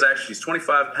 but she's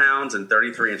 25 pounds and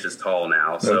 33 inches tall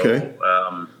now. So, okay.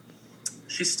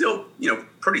 She's still,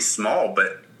 pretty small,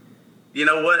 but you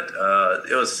know what?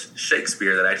 It was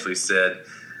Shakespeare that actually said,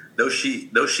 though she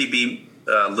be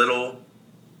little,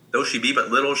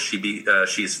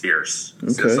 she's fierce.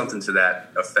 Okay. So something to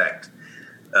that effect.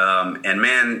 And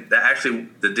man,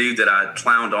 the dude that I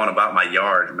clowned on about my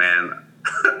yard, man,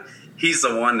 he's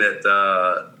the one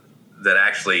that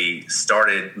actually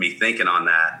started me thinking on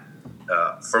that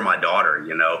for my daughter.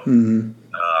 Mm-hmm.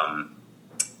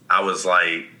 I was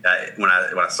like, when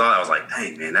I saw it, I was like,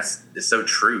 dang, man, it's so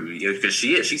true. Because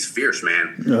she's fierce,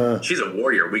 man. She's a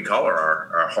warrior. We call her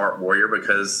our heart warrior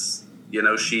because,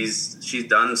 she's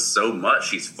done so much.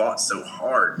 She's fought so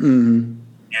hard. Mm-hmm.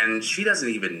 And she doesn't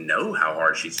even know how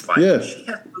hard she's fighting. Yeah. She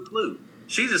has no clue.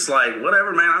 She's just like,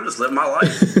 whatever, man, I'm just living my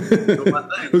life. Doing my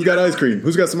thing. Who's got ice cream?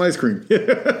 Who's got some ice cream? Yeah,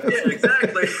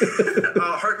 exactly.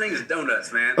 Her thing is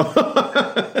donuts, man.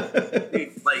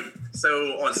 So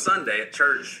on Sunday at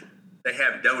church, they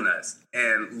have donuts.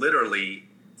 And literally,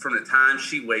 from the time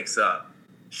she wakes up,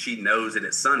 she knows that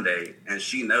it's Sunday, and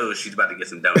she knows she's about to get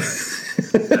some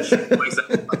donuts. So she wakes up,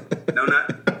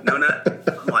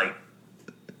 donut. I'm like,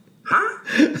 huh?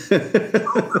 What are you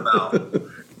talking about?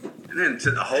 And then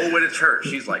to the whole way to church,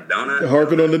 she's like, donut?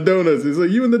 Harping on the donuts. It's like,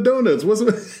 you and the donuts. Yeah.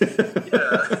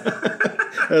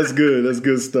 That's good. That's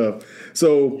good stuff.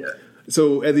 So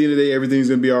at the end of the day, everything's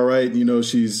going to be all right.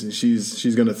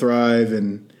 She's going to thrive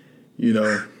and,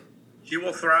 She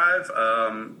will thrive.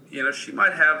 She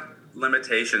might have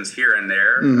limitations here and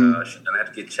there. Mm-hmm. She's going to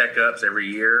have to get checkups every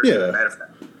year. Yeah. Matter of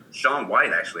fact, Shaun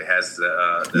White actually has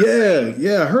the I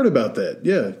heard about that.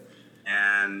 Yeah.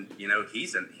 And,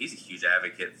 he's a huge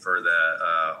advocate for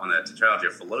on the tetralogy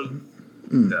of Fallot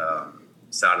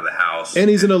side of the house. And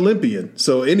he's an Olympian,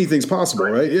 so anything's possible,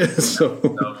 right? Yeah. So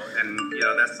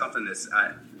that's something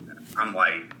I'm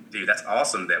like, dude, that's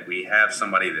awesome that we have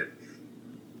somebody that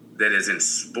that is in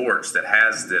sports that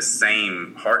has this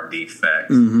same heart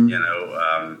defect, you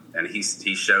know, and he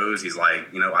shows, he's like,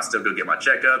 you know, I still go get my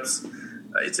checkups.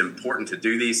 It's important to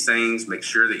do these things. Make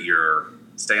sure that you're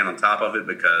staying on top of it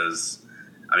because,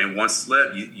 I mean, one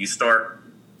slip, you start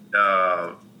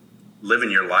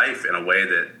living your life in a way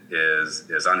that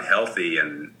is unhealthy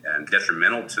and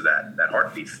detrimental to that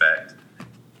heart defect.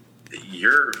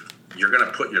 You're going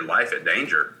to put your life in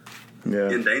danger,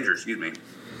 excuse me.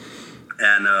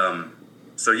 And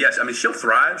so, yes, I mean, she'll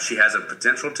thrive. She has a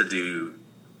potential to do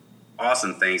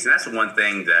awesome things. And that's the one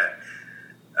thing that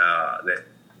that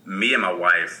me and my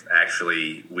wife,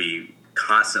 actually, we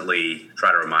constantly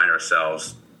try to remind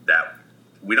ourselves that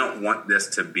we don't want this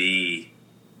to be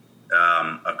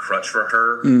a crutch for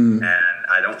her. And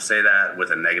I don't say that with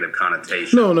a negative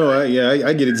connotation. No,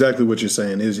 I get exactly what you're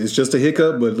saying. It's just a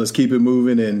hiccup, but let's keep it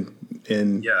moving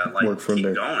and work from keep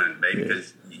there. Going, baby,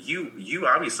 because you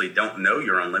obviously don't know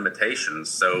your own limitations,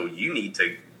 so you need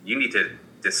to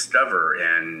discover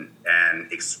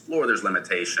and explore those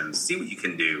limitations, see what you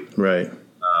can do. Right.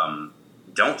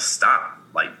 Don't stop.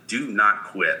 Like, do not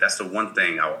quit. That's the one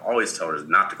thing I'll always tell her is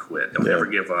not to quit. Don't ever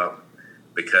give up,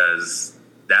 because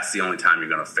that's the only time you're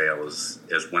going to fail is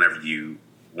whenever you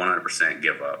 100%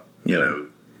 give up. You know,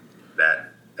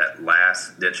 that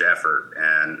last ditch effort,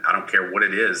 and I don't care what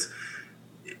it is.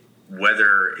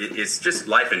 Whether it's just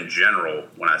life in general,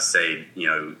 when I say, you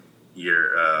know,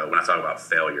 when I talk about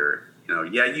failure, you know,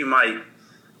 you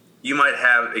might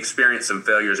have experienced some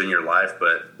failures in your life,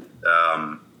 but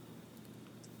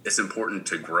it's important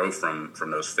to grow from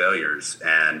those failures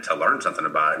and to learn something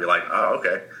about it. You're like, oh,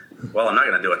 okay, well, I'm not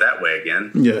going to do it that way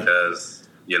again because,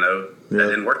 you know, that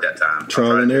didn't work that time.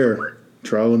 Trial and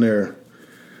error.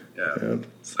 Yeah.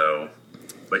 So,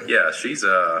 but yeah, she's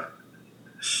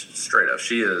straight up,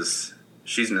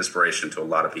 she's an inspiration to a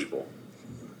lot of people.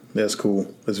 That's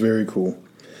cool. That's very cool.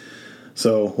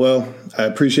 So, well, I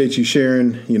appreciate you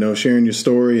sharing your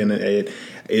story, and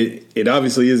it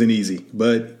obviously isn't easy,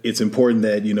 but it's important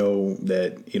that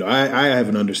I have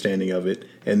an understanding of it,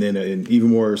 and then and even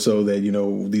more so that, you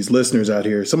know, these listeners out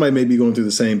here, somebody may be going through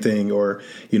the same thing, or,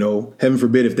 you know, heaven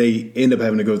forbid if they end up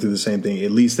having to go through the same thing,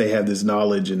 at least they have this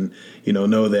knowledge and, you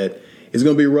know that it's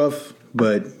going to be rough,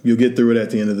 but you'll get through it at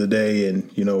the end of the day, and,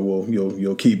 you know,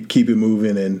 you'll keep it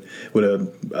moving, and with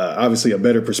obviously a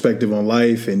better perspective on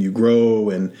life, and you grow,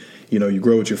 and, you know, you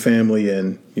grow with your family,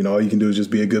 and, you know, all you can do is just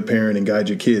be a good parent and guide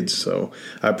your kids. So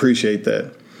I appreciate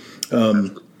that.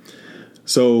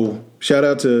 So shout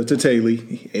out to Taylor,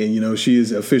 and, you know, she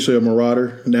is officially a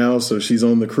Marauder now, so she's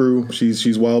on the crew.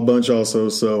 She's Wild Bunch also,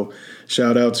 so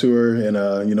shout out to her,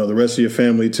 and you know, the rest of your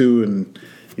family too, and,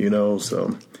 you know,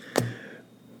 so.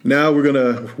 Now we're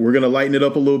gonna lighten it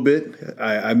up a little bit.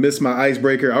 I missed my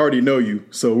icebreaker. I already know you,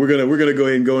 so we're gonna go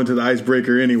ahead and go into the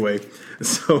icebreaker anyway.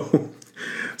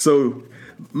 So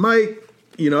Mike,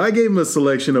 you know, I gave him a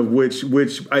selection of which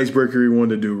icebreaker he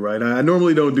wanted to do. Right, I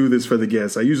normally don't do this for the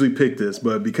guests. I usually pick this,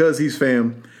 but because he's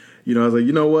fam, you know, I was like,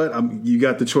 you know what? You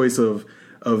got the choice of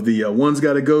the One's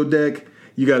Gotta Go deck.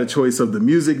 You got a choice of the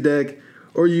music deck.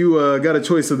 Or you got a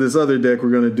choice of this other deck we're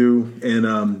going to do.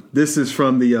 And this is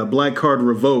from the Black Card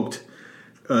Revoked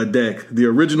deck, the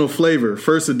original flavor,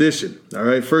 first edition. All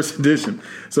right, first edition.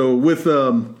 So with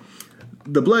the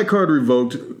Black Card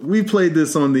Revoked, we played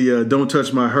this on the Don't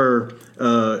Touch My Her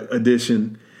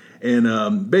edition.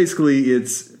 And basically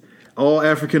it's all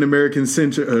African-American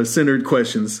centered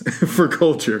questions for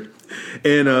culture.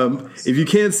 And if you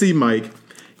can't see Mike,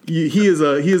 he is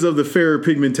of the fairer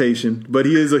pigmentation, but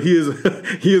he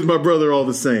is my brother all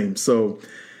the same. So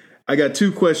I got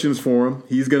 2 questions for him.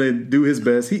 He's gonna do his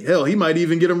best. He might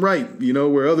even get them right, you know,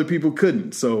 where other people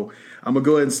couldn't. So I'm gonna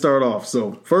go ahead and start off.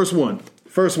 So first one,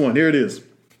 here it is.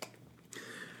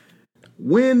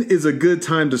 When is a good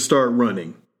time to start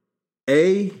running?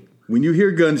 A, when you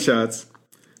hear gunshots.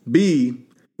 B,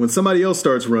 when somebody else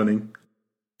starts running.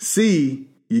 C,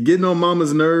 you're getting on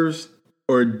mama's nerves.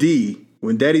 Or D,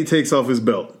 when daddy takes off his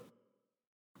belt.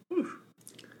 Whew.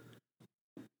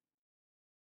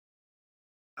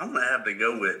 I'm going to have to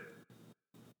go with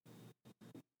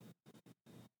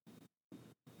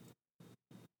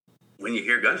when you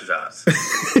hear gunshots.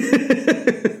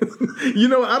 You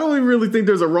know, I don't even really think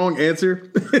there's a wrong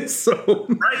answer. So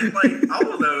right, like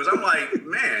all of those, I'm like,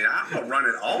 man, I'm gonna run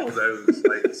at all of those.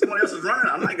 Like someone else is running,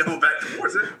 I'm not going back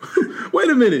towards it. Wait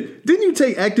a minute, didn't you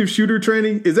take active shooter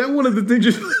training? Is that one of the things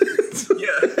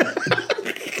Yeah.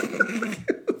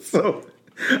 So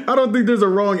I don't think there's a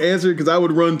wrong answer because I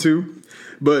would run too,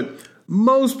 but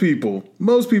most people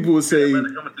would say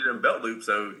coming through them belt loops.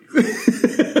 So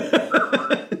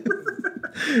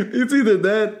it's either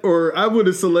that or I would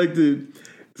have selected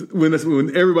when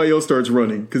everybody else starts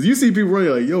running, because you see people running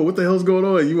like, yo, what the hell's going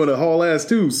on? You want to haul ass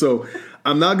too. So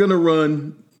I'm not gonna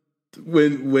run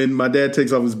when my dad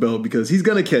takes off his belt, because he's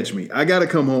gonna catch me. I gotta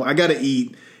come home. I gotta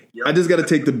eat. Yep. I just gotta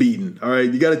take the beating. All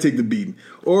right, you gotta take the beating.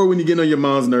 Or when you get on your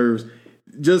mom's nerves,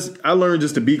 I learned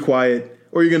just to be quiet,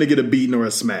 or you're gonna get a beating or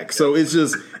a smack. So it's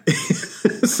just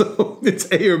so it's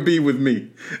A or B with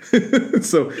me.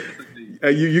 So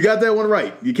you got that one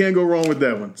right. You can't go wrong with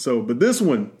that one. So, but this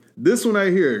one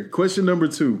right here, question number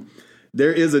 2,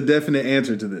 there is a definite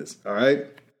answer to this. All right.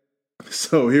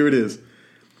 So here it is.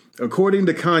 According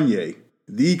to Kanye,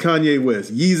 the Kanye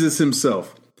West, Yeezus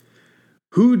himself,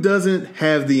 who doesn't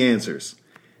have the answers?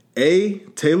 A,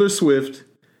 Taylor Swift,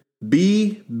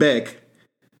 B, Beck,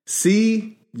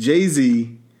 C,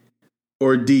 Jay-Z,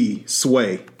 or D,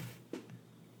 Sway?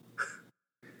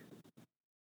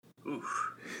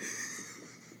 Oof.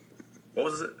 What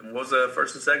was it? What was the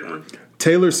first and second one?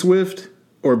 Taylor Swift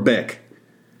or Beck?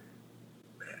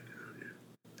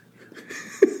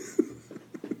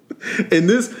 And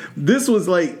this was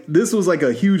like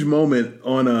a huge moment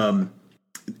on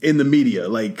in the media.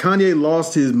 Like, Kanye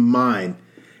lost his mind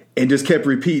and just kept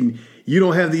repeating, "You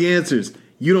don't have the answers.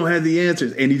 You don't have the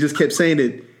answers." And he just kept saying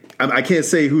it. I can't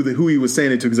say who he was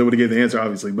saying it to, because I would have given the answer,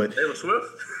 obviously. But Taylor Swift?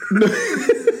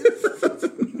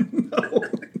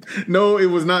 No, it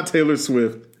was not Taylor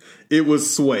Swift. It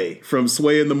was Sway from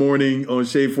Sway in the Morning on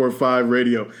Shade 45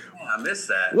 Radio. Oh, I missed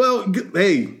that. Well,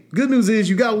 hey, good news is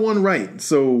you got one right.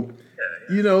 So,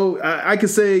 you know, I could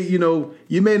say, you know,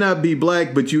 you may not be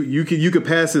black, but you could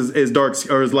pass as dark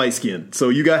or as light skinned. So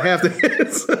you got half the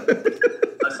answer.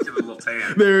 I just give it a little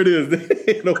tan. There it is.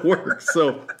 It'll work.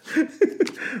 So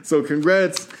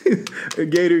congrats,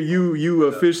 Gator. You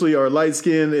officially are light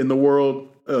skinned in the world.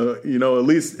 You know, at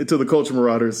least to the Culture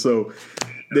Marauders. So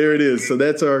there it is. So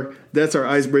that's our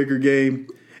icebreaker game.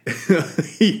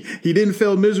 he didn't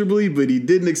fail miserably, but he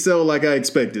didn't excel like I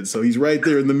expected. So he's right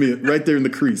there in the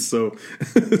crease. So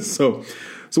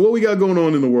what we got going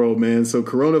on in the world, man? So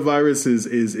coronavirus is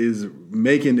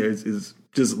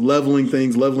just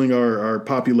leveling our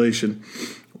population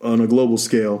on a global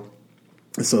scale.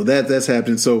 So that's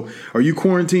happening. So are you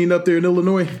quarantined up there in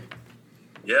Illinois?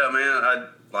 Yeah, man.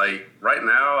 Right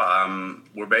now,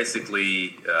 we're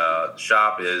basically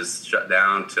shop is shut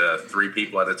down to 3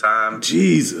 people at a time.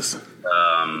 Jesus. And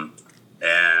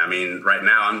I mean, right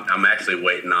now I'm actually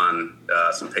waiting on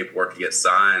some paperwork to get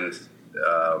signed.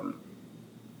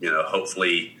 You know,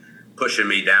 hopefully pushing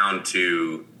me down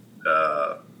to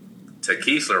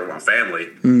Keesler with my family,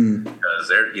 because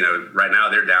they're, you know, right now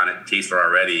they're down at Keesler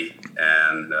already,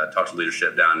 and talked to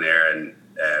leadership down there, and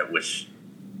which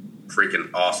freaking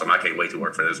awesome. I can't wait to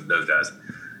work for those guys.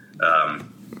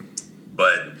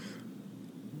 But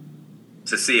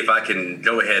to see if I can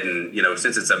go ahead and, you know,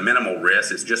 since it's a minimal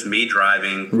risk, it's just me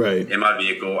driving in my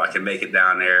vehicle, I can make it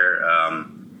down there.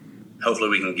 Hopefully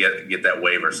we can get that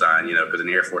waiver signed, you know, because in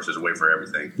the Air Force there's a waiver for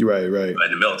everything. Right. But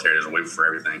in the military there's a waiver for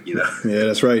everything, you know. Yeah,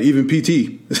 that's right. Even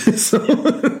PT.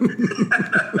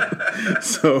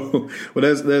 So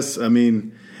well, that's I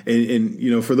mean. And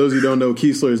you know, for those who don't know,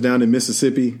 Keesler is down in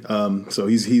Mississippi. So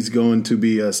he's going to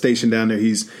be stationed down there.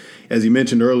 He's, as you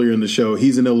mentioned earlier in the show,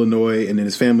 he's in Illinois, and then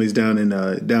his family's down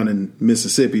in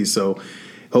Mississippi. So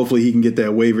hopefully he can get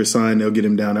that waiver signed. They'll get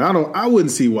him down there. I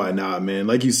wouldn't see why not, man.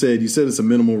 Like you said it's a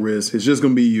minimal risk. It's just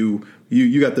going to be you.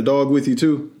 You got the dog with you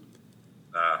too?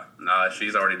 Nah,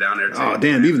 she's already down there too. Oh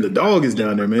damn! Even the dog is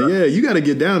down there, man. Yeah, you got to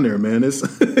get down there, man. It's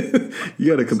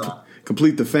you got to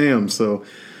complete the fam. So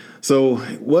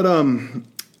what?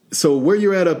 So where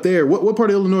you're at up there? What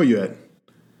part of Illinois you at?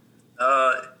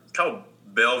 It's called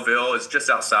Belleville. It's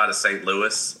just outside of St.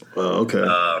 Louis. Oh, okay.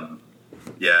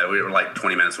 Yeah, we were like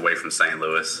 20 minutes away from St.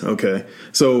 Louis. Okay.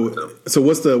 So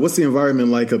what's the environment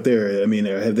like up there? I mean,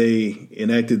 have they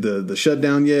enacted the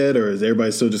shutdown yet, or is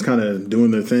everybody still just kind of doing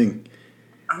their thing?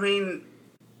 I mean,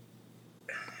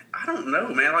 I don't know,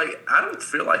 man. Like, I don't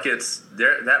feel like it's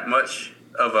there that much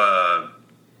of a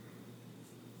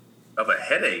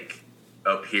headache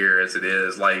up here as it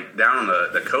is like down on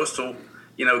the coastal,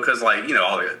 you know, because like, you know,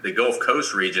 all the Gulf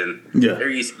Coast region, they're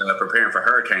used to preparing for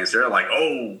hurricanes. They're like,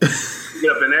 oh,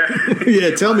 get up in there.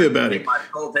 Yeah, tell me about it. My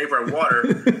cold paper and water,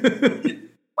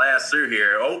 blast through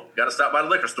here. Oh, got to stop by the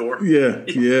liquor store. Yeah.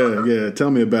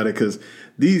 Tell me about it, because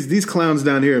these clowns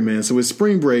down here, man. So it's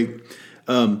spring break.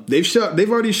 They've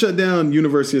already shut down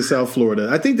University of South Florida.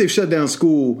 I think they've shut down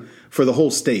school for the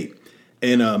whole state,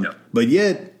 and but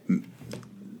yet.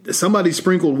 Somebody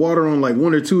sprinkled water on like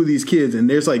 1 or 2 of these kids, and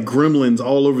there's like gremlins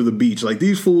all over the beach. Like,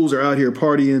 these fools are out here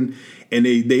partying, and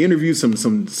they interviewed some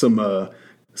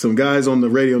guys on the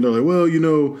radio, and they're like, well, you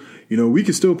know, we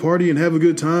can still party and have a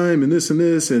good time and this and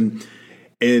this. And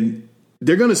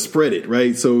they're going to spread it,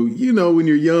 right? So, when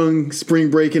you're young, spring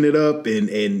breaking it up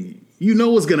and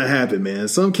what's going to happen, man.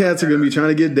 Some cats are going to be trying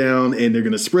to get down and they're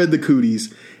going to spread the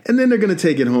cooties and then they're going to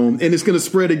take it home and it's going to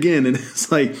spread again. And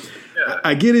it's like,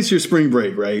 I get it's your spring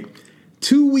break, right?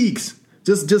 2 weeks,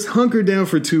 just hunker down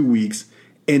for 2 weeks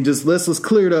and just let's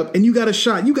clear it up. And you got a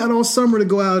shot. You got all summer to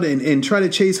go out and try to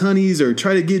chase honeys or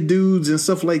try to get dudes and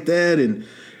stuff like that. And,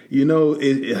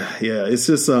 it's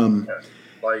just,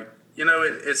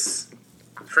 it's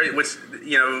crazy, which,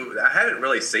 I haven't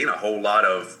really seen a whole lot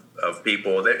of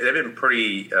people. They've been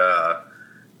pretty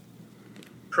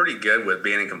good with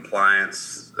being in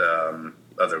compliance of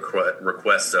the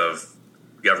requests of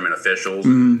government officials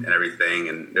and everything.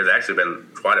 And there's actually been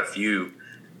quite a few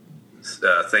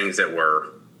things that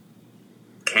were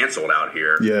canceled out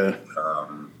here. Yeah.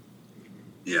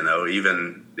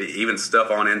 Even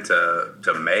stuff on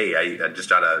into May. I just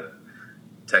got a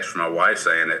text from my wife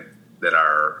saying that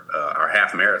our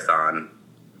half marathon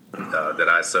that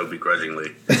I so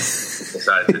begrudgingly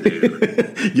decided to do.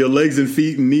 Your legs and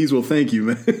feet and knees will thank you,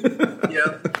 man.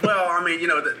 Yeah. Well, I mean,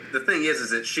 the thing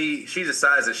is that she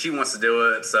decides that she wants to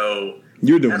do it. So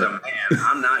you're doing as it. a man,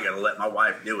 I'm not going to let my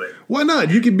wife do it. Why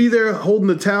not? You could be there holding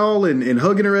the towel and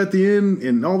hugging her at the end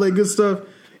and all that good stuff.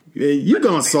 You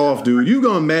gone soft, dude. You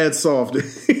gone mad soft. I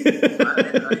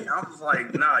was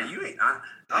like, nah, you ain't.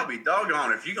 I'll be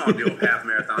doggone if you gonna do a half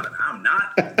marathon and I'm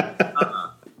not.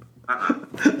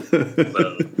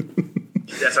 So,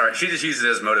 that's all right. She just uses it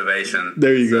as motivation.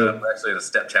 There you go. We're actually in a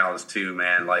step challenge too,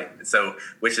 man.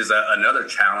 Which is another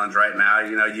challenge right now.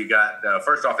 You got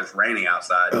first off, it's raining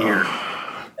outside here,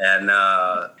 and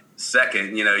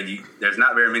second, there's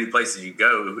not very many places you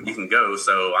can go.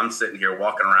 So I'm sitting here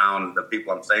walking around the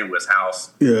people I'm staying with's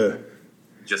house. Yeah.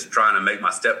 Just trying to make my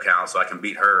step count so I can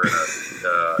beat her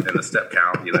in the step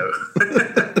count,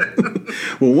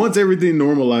 Well, once everything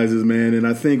normalizes, man, and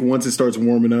I think once it starts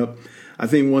warming up,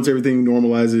 once everything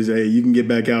normalizes, hey, you can get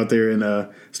back out there and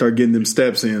start getting them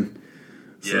steps in.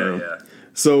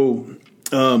 So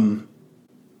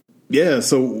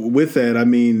with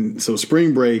that, so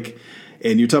spring break,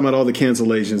 and you're talking about all the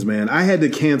cancellations, man. I had to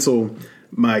cancel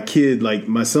my kid, like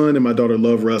my son and my daughter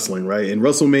love wrestling, right? And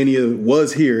WrestleMania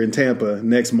was here in Tampa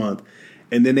next month.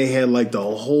 And then they had like the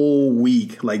whole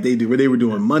week, like they were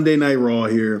doing Monday Night Raw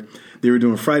here. They were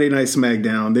doing Friday Night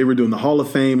SmackDown. They were doing the Hall of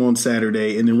Fame on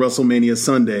Saturday and then WrestleMania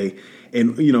Sunday.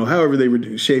 And, however they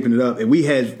were shaping it up. And we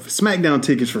had SmackDown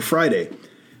tickets for Friday.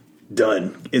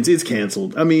 Done. It's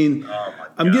canceled. I mean,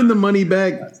 I'm getting the money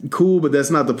back. Cool, but that's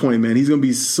not the point, man. He's going to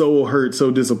be so hurt,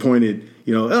 so disappointed.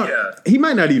 He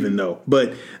might not even know.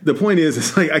 But the point is,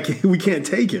 it's like we can't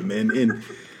take him. And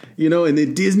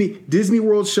then Disney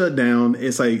World shut down.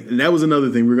 It's like, and that was another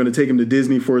thing. We were going to take him to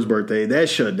Disney for his birthday. That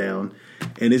shut down.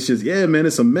 And it's just, man,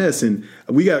 it's a mess. And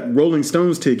we got Rolling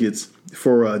Stones tickets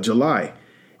for July.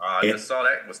 I just saw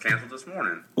that was canceled this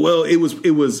morning. Well, it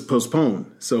was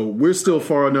postponed. So we're still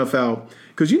far enough out.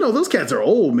 Because, those cats are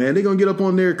old, man. They're going to get up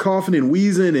on there coughing and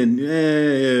wheezing. And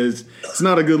it's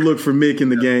not a good look for Mick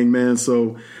and the gang, man.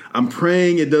 So I'm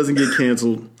praying it doesn't get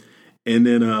canceled. And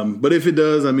then, but if it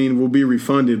does, we'll be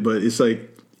refunded. But it's like,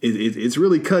 it's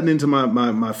really cutting into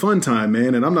my fun time,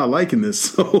 man. And I'm not liking this.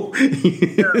 So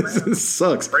it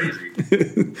sucks. Crazy.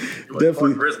 Definitely.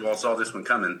 Clark Griswold saw this one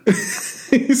coming.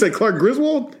 You say Clark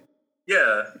Griswold?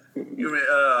 Yeah.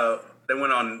 They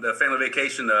went on the family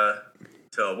vacation to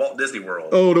Walt Disney World.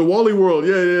 Oh, the Wally World.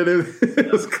 Yeah.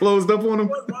 It was closed up on them.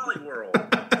 What Wally World?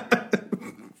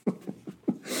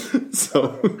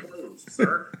 So, closed,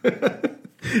 sir.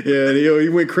 Yeah, he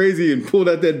went crazy and pulled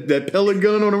out that pellet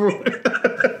gun on him.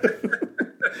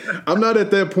 I'm not at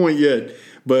that point yet,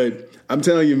 but I'm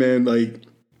telling you, man, like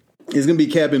it's gonna be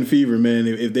cabin fever, man.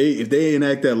 If they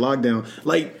enact that lockdown,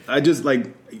 me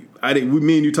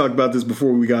and you talked about this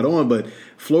before we got on, but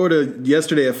Florida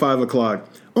yesterday at 5:00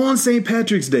 on St.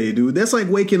 Patrick's Day, dude. That's like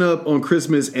waking up on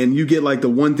Christmas and you get like the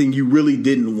one thing you really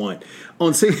didn't want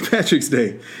on St. Patrick's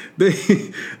Day.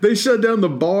 They shut down the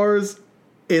bars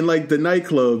and like the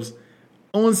nightclubs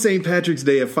on St. Patrick's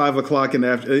Day at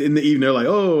 5:00 in the evening. They're like,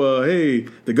 hey,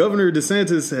 the governor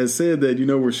DeSantis has said that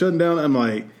we're shutting down. I'm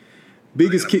like,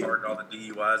 biggest kick. All the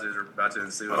DUIs are about to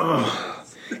ensue.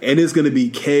 And it's going to be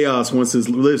chaos once this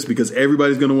lifts because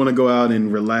everybody's going to want to go out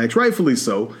and relax, rightfully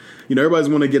so. Everybody's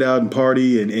want to get out and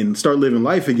party and start living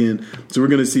life again. So we're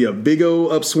going to see a big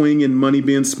old upswing in money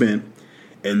being spent.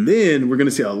 And then we're going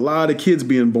to see a lot of kids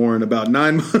being born about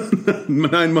 9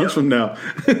 months from now.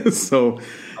 So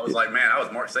I was like, man, I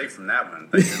was more safe from that one.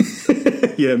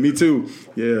 Yeah, me too.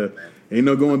 Yeah. Ain't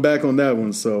no going back on that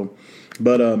one. So,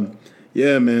 but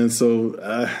Yeah, man. So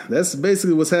that's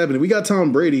basically what's happening. We got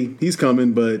Tom Brady. He's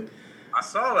coming, but I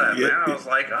saw that, man. I was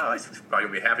like, oh, he's probably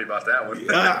going to be happy about that one.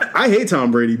 I hate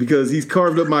Tom Brady because he's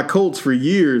carved up my Colts for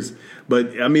years.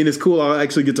 But, I mean, it's cool. I'll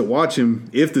actually get to watch him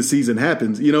if the season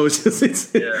happens. You know, it's just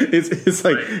it's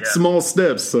like small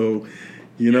steps. So,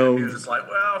 you know. He was just like,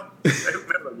 well,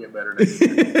 it'll get better next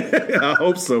year. I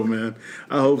hope so, man.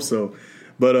 I hope so.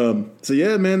 But so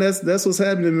yeah, man, that's what's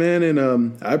happening, man.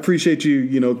 And I appreciate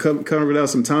you, carving out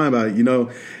some time about it,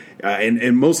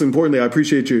 and most importantly, I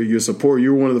appreciate your support.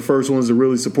 You were one of the first ones to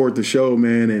really support the show,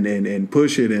 man, and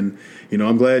push it. And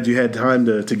I'm glad you had time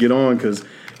to get on because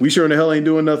we sure in the hell ain't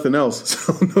doing nothing else.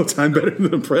 So no time better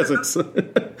than presence. Yeah,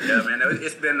 man,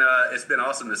 it's been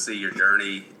awesome to see your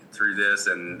journey through this,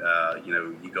 and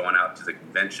you going out to the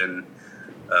convention.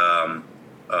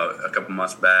 A couple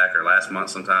months back or last month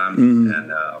sometime,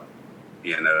 and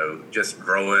just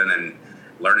growing and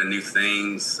learning new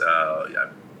things.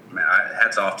 Man,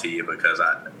 hats off to you because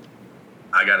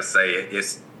I got to say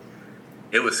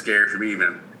it was scary for me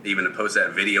even to post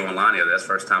that video online. That's the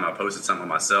first time I posted something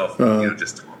myself.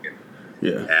 Just talking.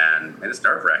 Yeah, and it's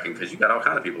nerve wracking because you got all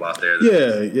kind of people out there.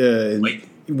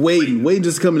 Waiting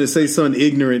just coming to say something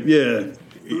ignorant. Yeah,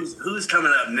 who's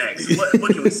coming up next?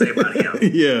 What can we say about him?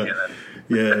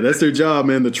 Yeah, that's their job,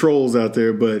 man, the trolls out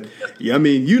there. But, yeah, I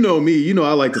mean, you know me.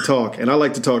 I like to talk, and I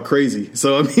like to talk crazy.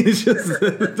 So, I mean, it's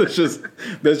just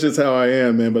that's just how I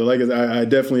am, man. But, like I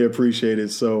definitely appreciate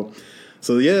it. So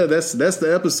yeah, that's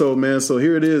the episode, man. So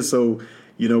here it is. So,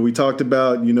 we talked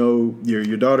about,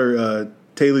 your daughter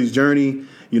Taylor's journey,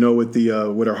 with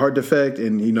her heart defect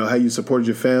and, how you supported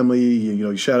your family.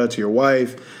 You shout out to your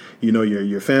wife,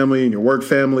 your family and your work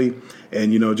family.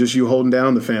 And, just you holding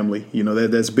down the family,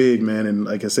 that's big, man. And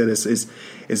like I said, it's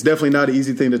definitely not an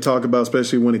easy thing to talk about,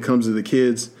 especially when it comes to the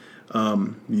kids, but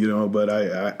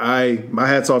my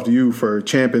hat's off to you for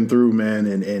champing through, man,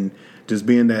 and just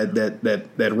being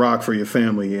that rock for your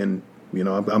family. And,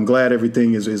 I'm glad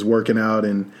everything is working out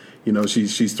and,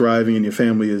 she's thriving and your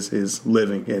family is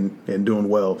living and doing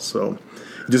well. So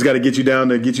just got to get you down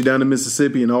to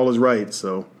Mississippi and all is right.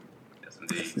 So.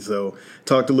 So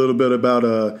talked a little bit about,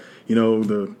 the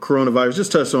coronavirus,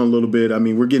 just touched on a little bit. I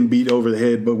mean, we're getting beat over the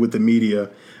head, but with the media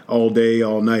all day,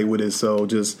 all night with it. So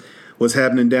just what's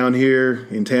happening down here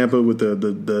in Tampa with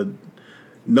the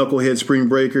knucklehead spring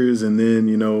breakers and then,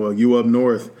 you up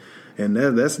north. And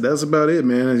that's about it,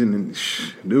 man. And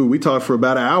dude, we talked for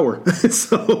about an hour. But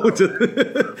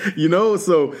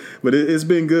it's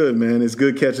been good, man. It's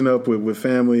good catching up with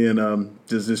family and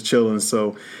just chilling.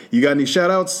 So you got any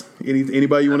shout outs?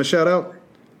 Anybody you want to shout out?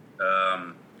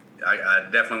 I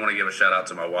definitely want to give a shout out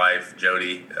to my wife,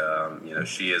 Jody.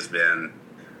 She has been,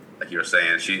 like you were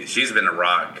saying, she's been a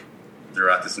rock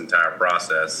throughout this entire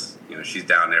process. She's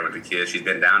down there with the kids. She's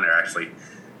been down there actually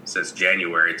since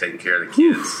January taking care of the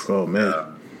kids. Oh,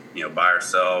 man. By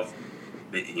herself,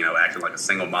 acting like a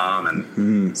single mom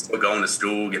and still going to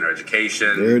school, getting her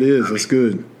education. There it is. That's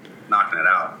good. Knocking it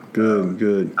out.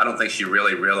 Good. I don't think she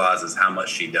really realizes how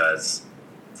much she does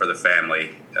for the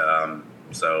family.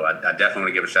 So I definitely want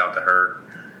to give a shout out to her.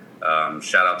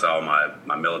 Shout out to all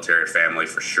my military family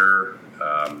for sure.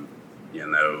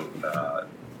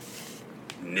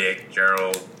 Nick,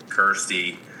 Gerald,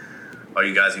 Kirsty, all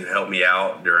you guys who helped me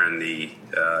out during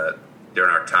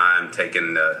our time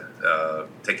taking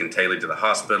Taylor to the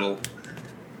hospital,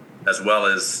 as well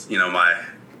as my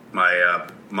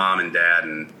mom and dad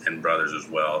and brothers as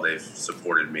well. They've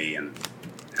supported me and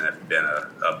have been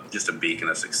just a beacon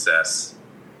of success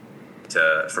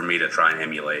for me to try and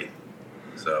emulate.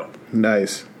 So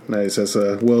nice. That's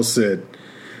well said.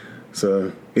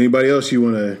 So anybody else you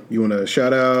wanna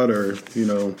shout out or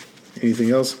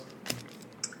anything else?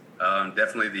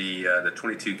 Definitely the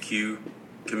 22Q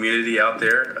community out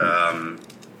there.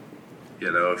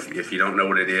 If you don't know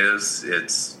what it is,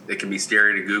 it can be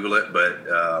scary to Google it, but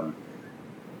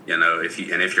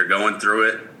if you're going through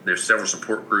it, there's several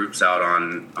support groups out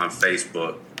on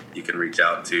Facebook you can reach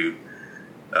out to.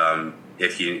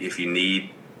 If you need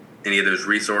any of those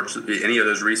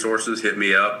resources, hit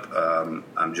me up.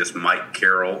 I'm just Mike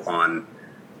Carroll on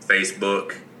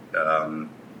Facebook.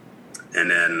 And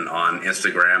then on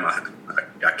Instagram,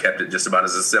 I kept it just about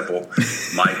as simple.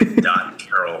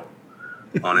 Mike.Carroll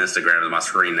on Instagram is my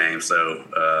screen name,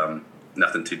 so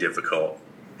nothing too difficult.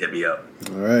 Hit me up.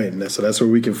 All right. So that's where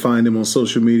we can find him on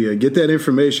social media. Get that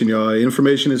information, y'all.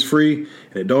 Information is free,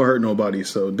 and it don't hurt nobody.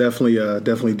 So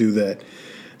definitely do that.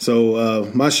 So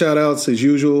my shout-outs, as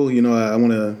usual, I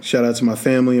want to shout out to my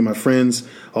family and my friends,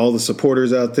 all the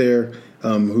supporters out there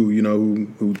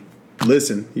who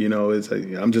listen.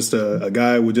 I'm just a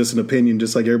guy with just an opinion,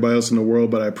 just like everybody else in the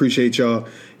world. But I appreciate y'all,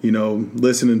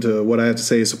 listening to what I have to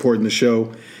say, supporting the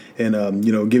show, and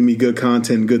giving me good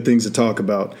content, good things to talk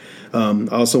about. I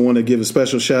also want to give a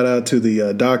special shout out to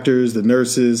the doctors, the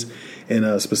nurses,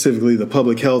 and specifically the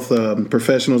public health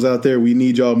professionals out there. We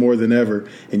need y'all more than ever,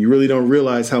 and you really don't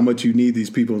realize how much you need these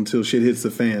people until shit hits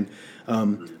the fan.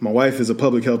 My wife is a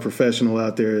public health professional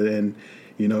out there, and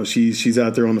she's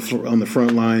out there on the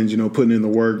front lines, putting in the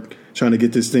work, trying to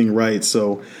get this thing right.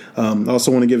 So I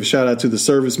also want to give a shout out to the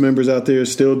service members out there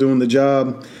still doing the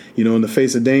job, in the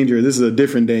face of danger. This is a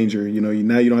different danger.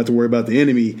 Now you don't have to worry about the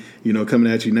enemy,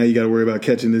 coming at you. Now you got to worry about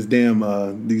catching these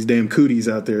damn cooties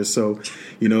out there. So,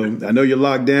 I know you're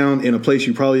locked down in a place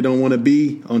you probably don't want to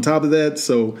be on top of that.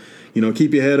 So,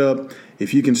 keep your head up.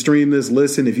 If you can stream this,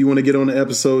 listen. If you want to get on the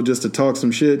episode just to talk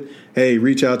some shit, hey,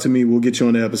 reach out to me. We'll get you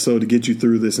on the episode to get you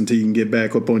through this until you can get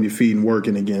back up on your feet and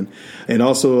working again. And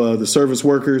also the service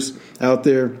workers out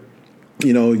there,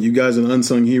 you guys are the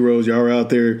unsung heroes. Y'all are out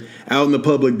there, out in the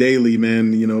public daily, man.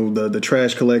 The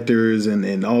trash collectors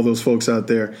and all those folks out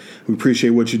there. We appreciate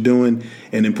what you're doing.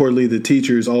 And importantly, the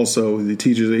teachers also. The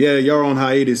teachers, y'all are on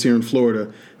hiatus here in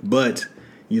Florida, but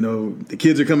the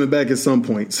kids are coming back at some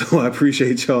point. So I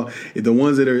appreciate y'all. The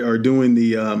ones that are doing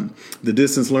the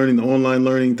distance learning, the online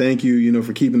learning, thank you,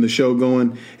 for keeping the show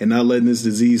going and not letting this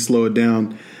disease slow it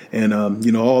down. And,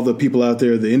 all the people out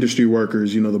there, the industry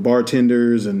workers, the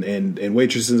bartenders and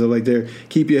waitresses and like there,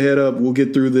 keep your head up. We'll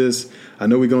get through this. I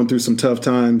know we're going through some tough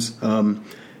times, but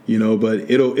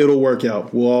it'll work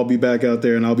out. We'll all be back out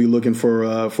there, and I'll be looking for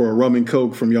a rum and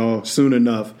Coke from y'all soon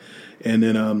enough. And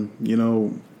then,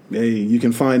 hey, you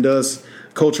can find us,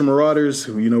 Culture Marauders.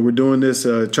 We're doing this,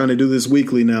 trying to do this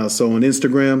weekly now. So on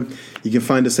Instagram, you can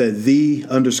find us at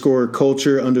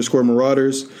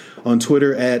 _culture_marauders. On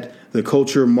Twitter at the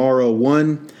Culture Mara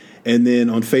 1, and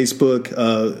then on Facebook,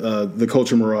 the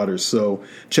Culture Marauders. So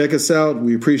check us out.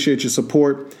 We appreciate your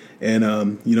support. And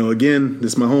again,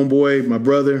 this is my homeboy, my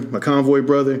brother, my convoy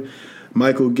brother,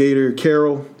 Michael Gator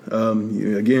Carroll.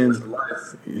 Again,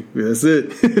 that's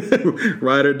it.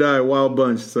 Ride or die, Wild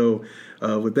Bunch. So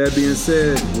with that being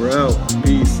said, we're out.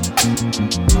 Peace.